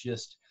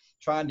 just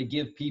trying to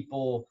give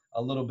people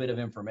a little bit of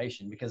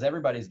information, because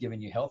everybody's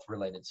giving you health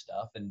related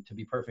stuff. And to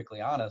be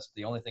perfectly honest,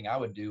 the only thing I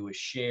would do is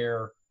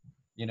share,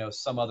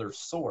 some other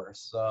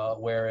source.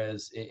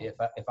 Whereas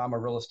if I'm a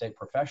real estate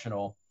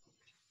professional,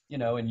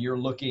 and you're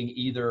looking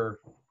either,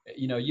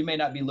 you may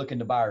not be looking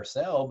to buy or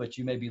sell, but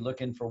you may be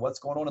looking for what's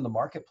going on in the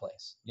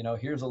marketplace.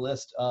 Here's a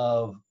list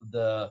of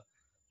the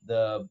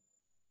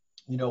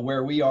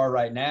where we are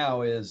right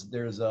now is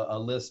there's a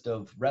list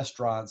of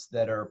restaurants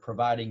that are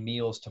providing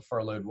meals to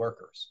furloughed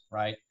workers,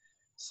 right?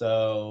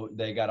 So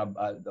they got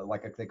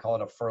they call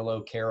it a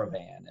furlough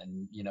caravan.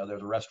 And,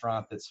 there's a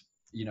restaurant that's,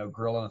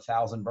 grilling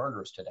 1,000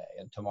 burgers today.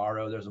 And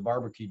tomorrow there's a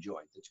barbecue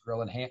joint that's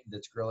grilling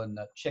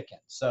chicken.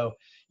 So,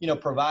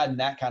 providing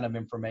that kind of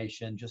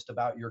information just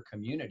about your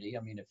community.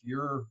 I mean, if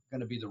you're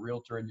going to be the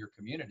realtor in your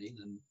community,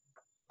 then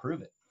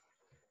prove it.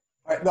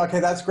 All right, okay,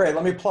 that's great.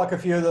 Let me pluck a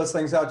few of those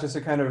things out just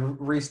to kind of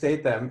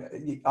restate them.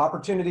 The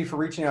opportunity for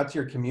reaching out to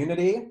your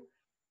community,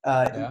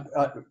 Yeah.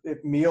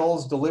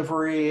 meals,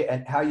 delivery,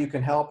 and how you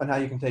can help and how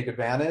you can take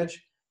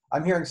advantage.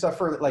 I'm hearing stuff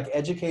for like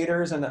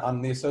educators and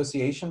on the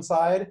association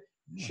side,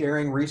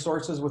 sharing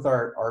resources with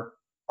our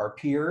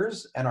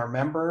peers and our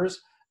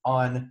members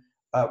on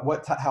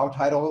how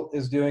title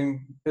is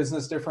doing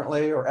business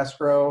differently, or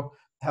escrow,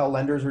 how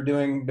lenders are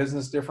doing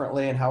business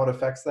differently and how it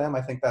affects them.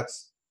 I think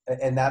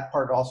and that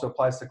part also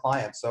applies to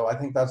clients. So I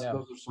think those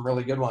are some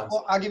really good ones.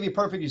 Well, I'll give you a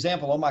perfect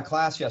example. On my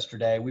class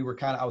yesterday, I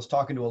was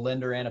talking to a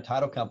lender and a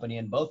title company,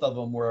 and both of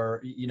them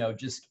were,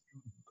 just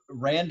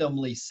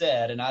randomly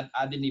said, and I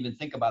didn't even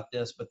think about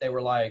this, but they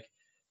were like,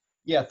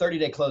 yeah,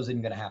 30-day close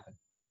isn't going to happen.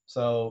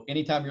 So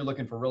anytime you're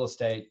looking for real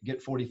estate,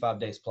 get 45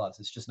 days plus.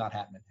 It's just not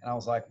happening. And I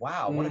was like,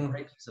 wow, what a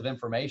great piece of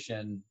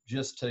information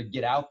just to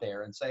get out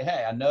there and say,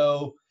 hey, I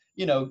know,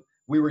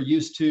 we were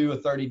used to a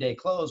 30-day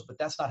close, but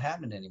that's not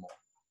happening anymore.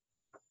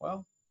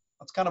 Well,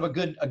 that's kind of a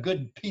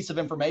good piece of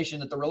information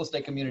that the real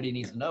estate community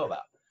needs to know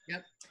about.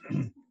 Yep.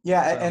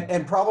 Yeah,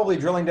 and probably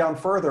drilling down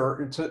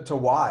further to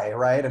why,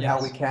 right? And Yes.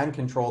 how we can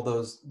control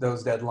those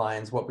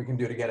deadlines, what we can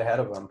do to get ahead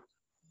of them.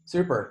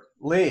 Super.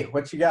 Lee,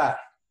 what you got?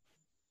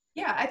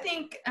 Yeah, I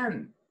think,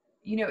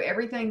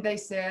 everything they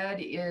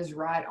said is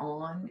right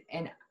on.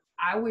 And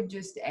I would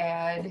just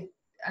add,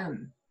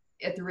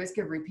 at the risk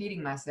of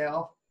repeating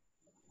myself,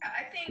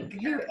 I think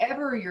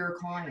whoever your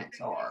clients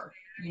are,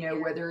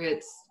 whether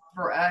it's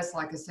for us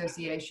like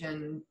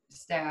association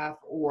staff,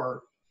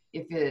 or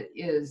if it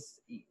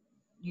is,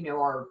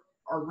 our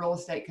real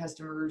estate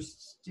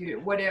customers,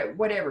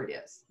 whatever it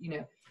is,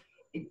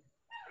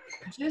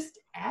 just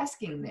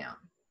asking them,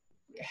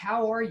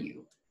 how are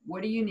you?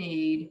 What do you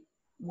need?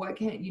 What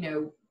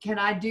can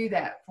I do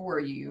that for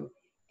you?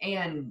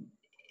 And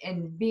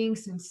being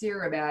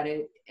sincere about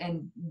it,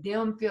 and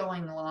them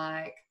feeling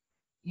like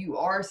you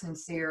are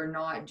sincere,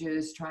 not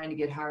just trying to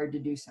get hired to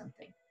do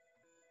something.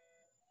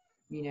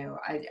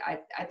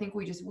 I think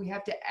we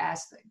have to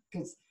ask them,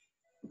 because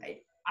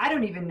I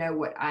don't even know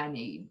what I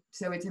need.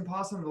 So it's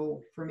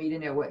impossible for me to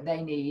know what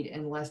they need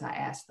unless I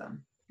ask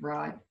them,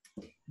 right?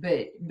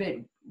 But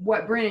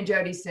what Brent and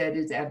Jody said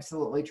is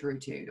absolutely true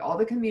too. All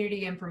the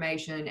community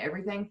information,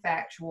 everything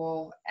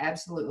factual,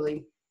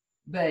 absolutely.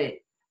 But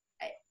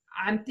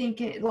I'm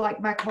thinking, like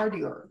my car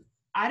dealer,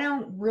 I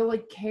don't really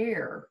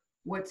care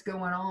what's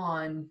going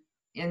on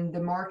in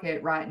the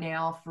market right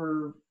now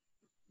for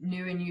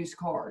new and used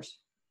cars.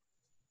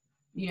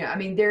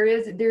 There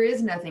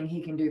is nothing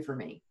he can do for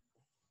me.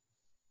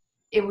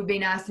 It would be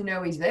nice to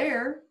know he's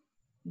there,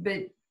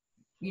 but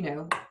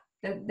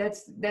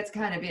that's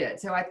kind of it.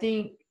 So I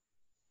think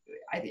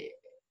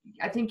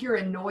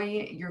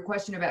your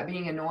question about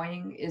being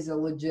annoying is a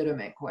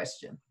legitimate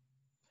question.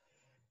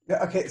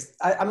 Okay,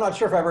 I'm not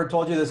sure if I ever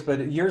told you this,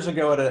 but years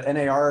ago at an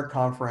NAR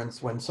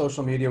conference, when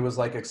social media was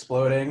like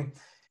exploding,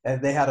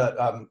 and they had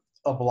a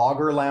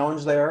blogger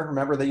lounge there.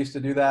 Remember, they used to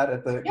do that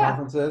at the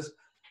conferences,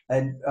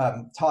 and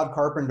Todd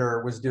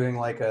Carpenter was doing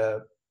like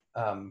a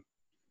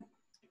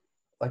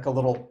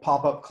little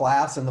pop-up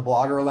class in the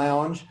blogger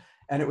lounge,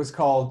 and it was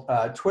called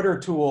Twitter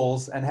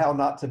Tools and How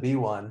Not to Be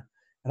One.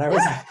 And I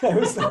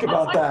was thinking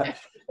about that,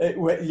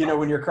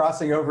 when you're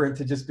crossing over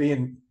into just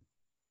being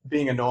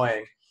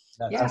annoying.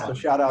 So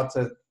shout out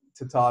to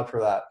Todd for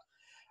that.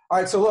 All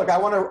right, so look,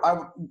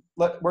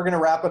 we're going to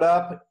wrap it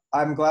up.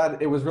 I'm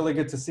glad, it was really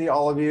good to see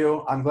all of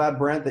you. I'm glad,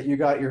 Brent, that you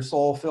got your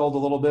soul filled a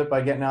little bit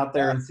by getting out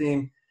there and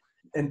seeing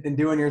and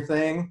doing your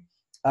thing.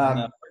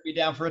 Be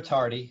down for a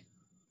tardy.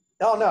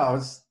 Oh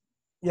no,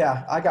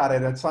 I got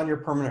it. It's on your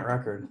permanent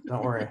record.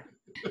 Don't worry,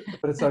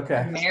 but it's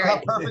okay. I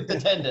have perfect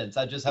attendance.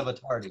 I just have a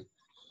tardy.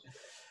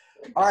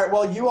 All right.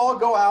 Well, you all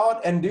go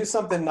out and do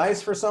something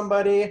nice for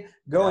somebody.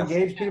 Go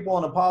engage people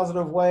in a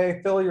positive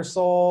way. Fill your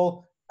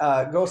soul.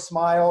 Go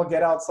smile.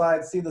 Get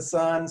outside. See the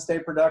sun. Stay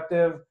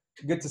productive.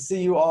 Good to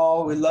see you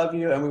all. We love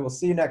you, and we will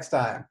see you next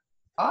time.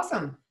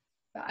 Awesome.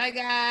 Bye,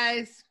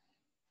 guys.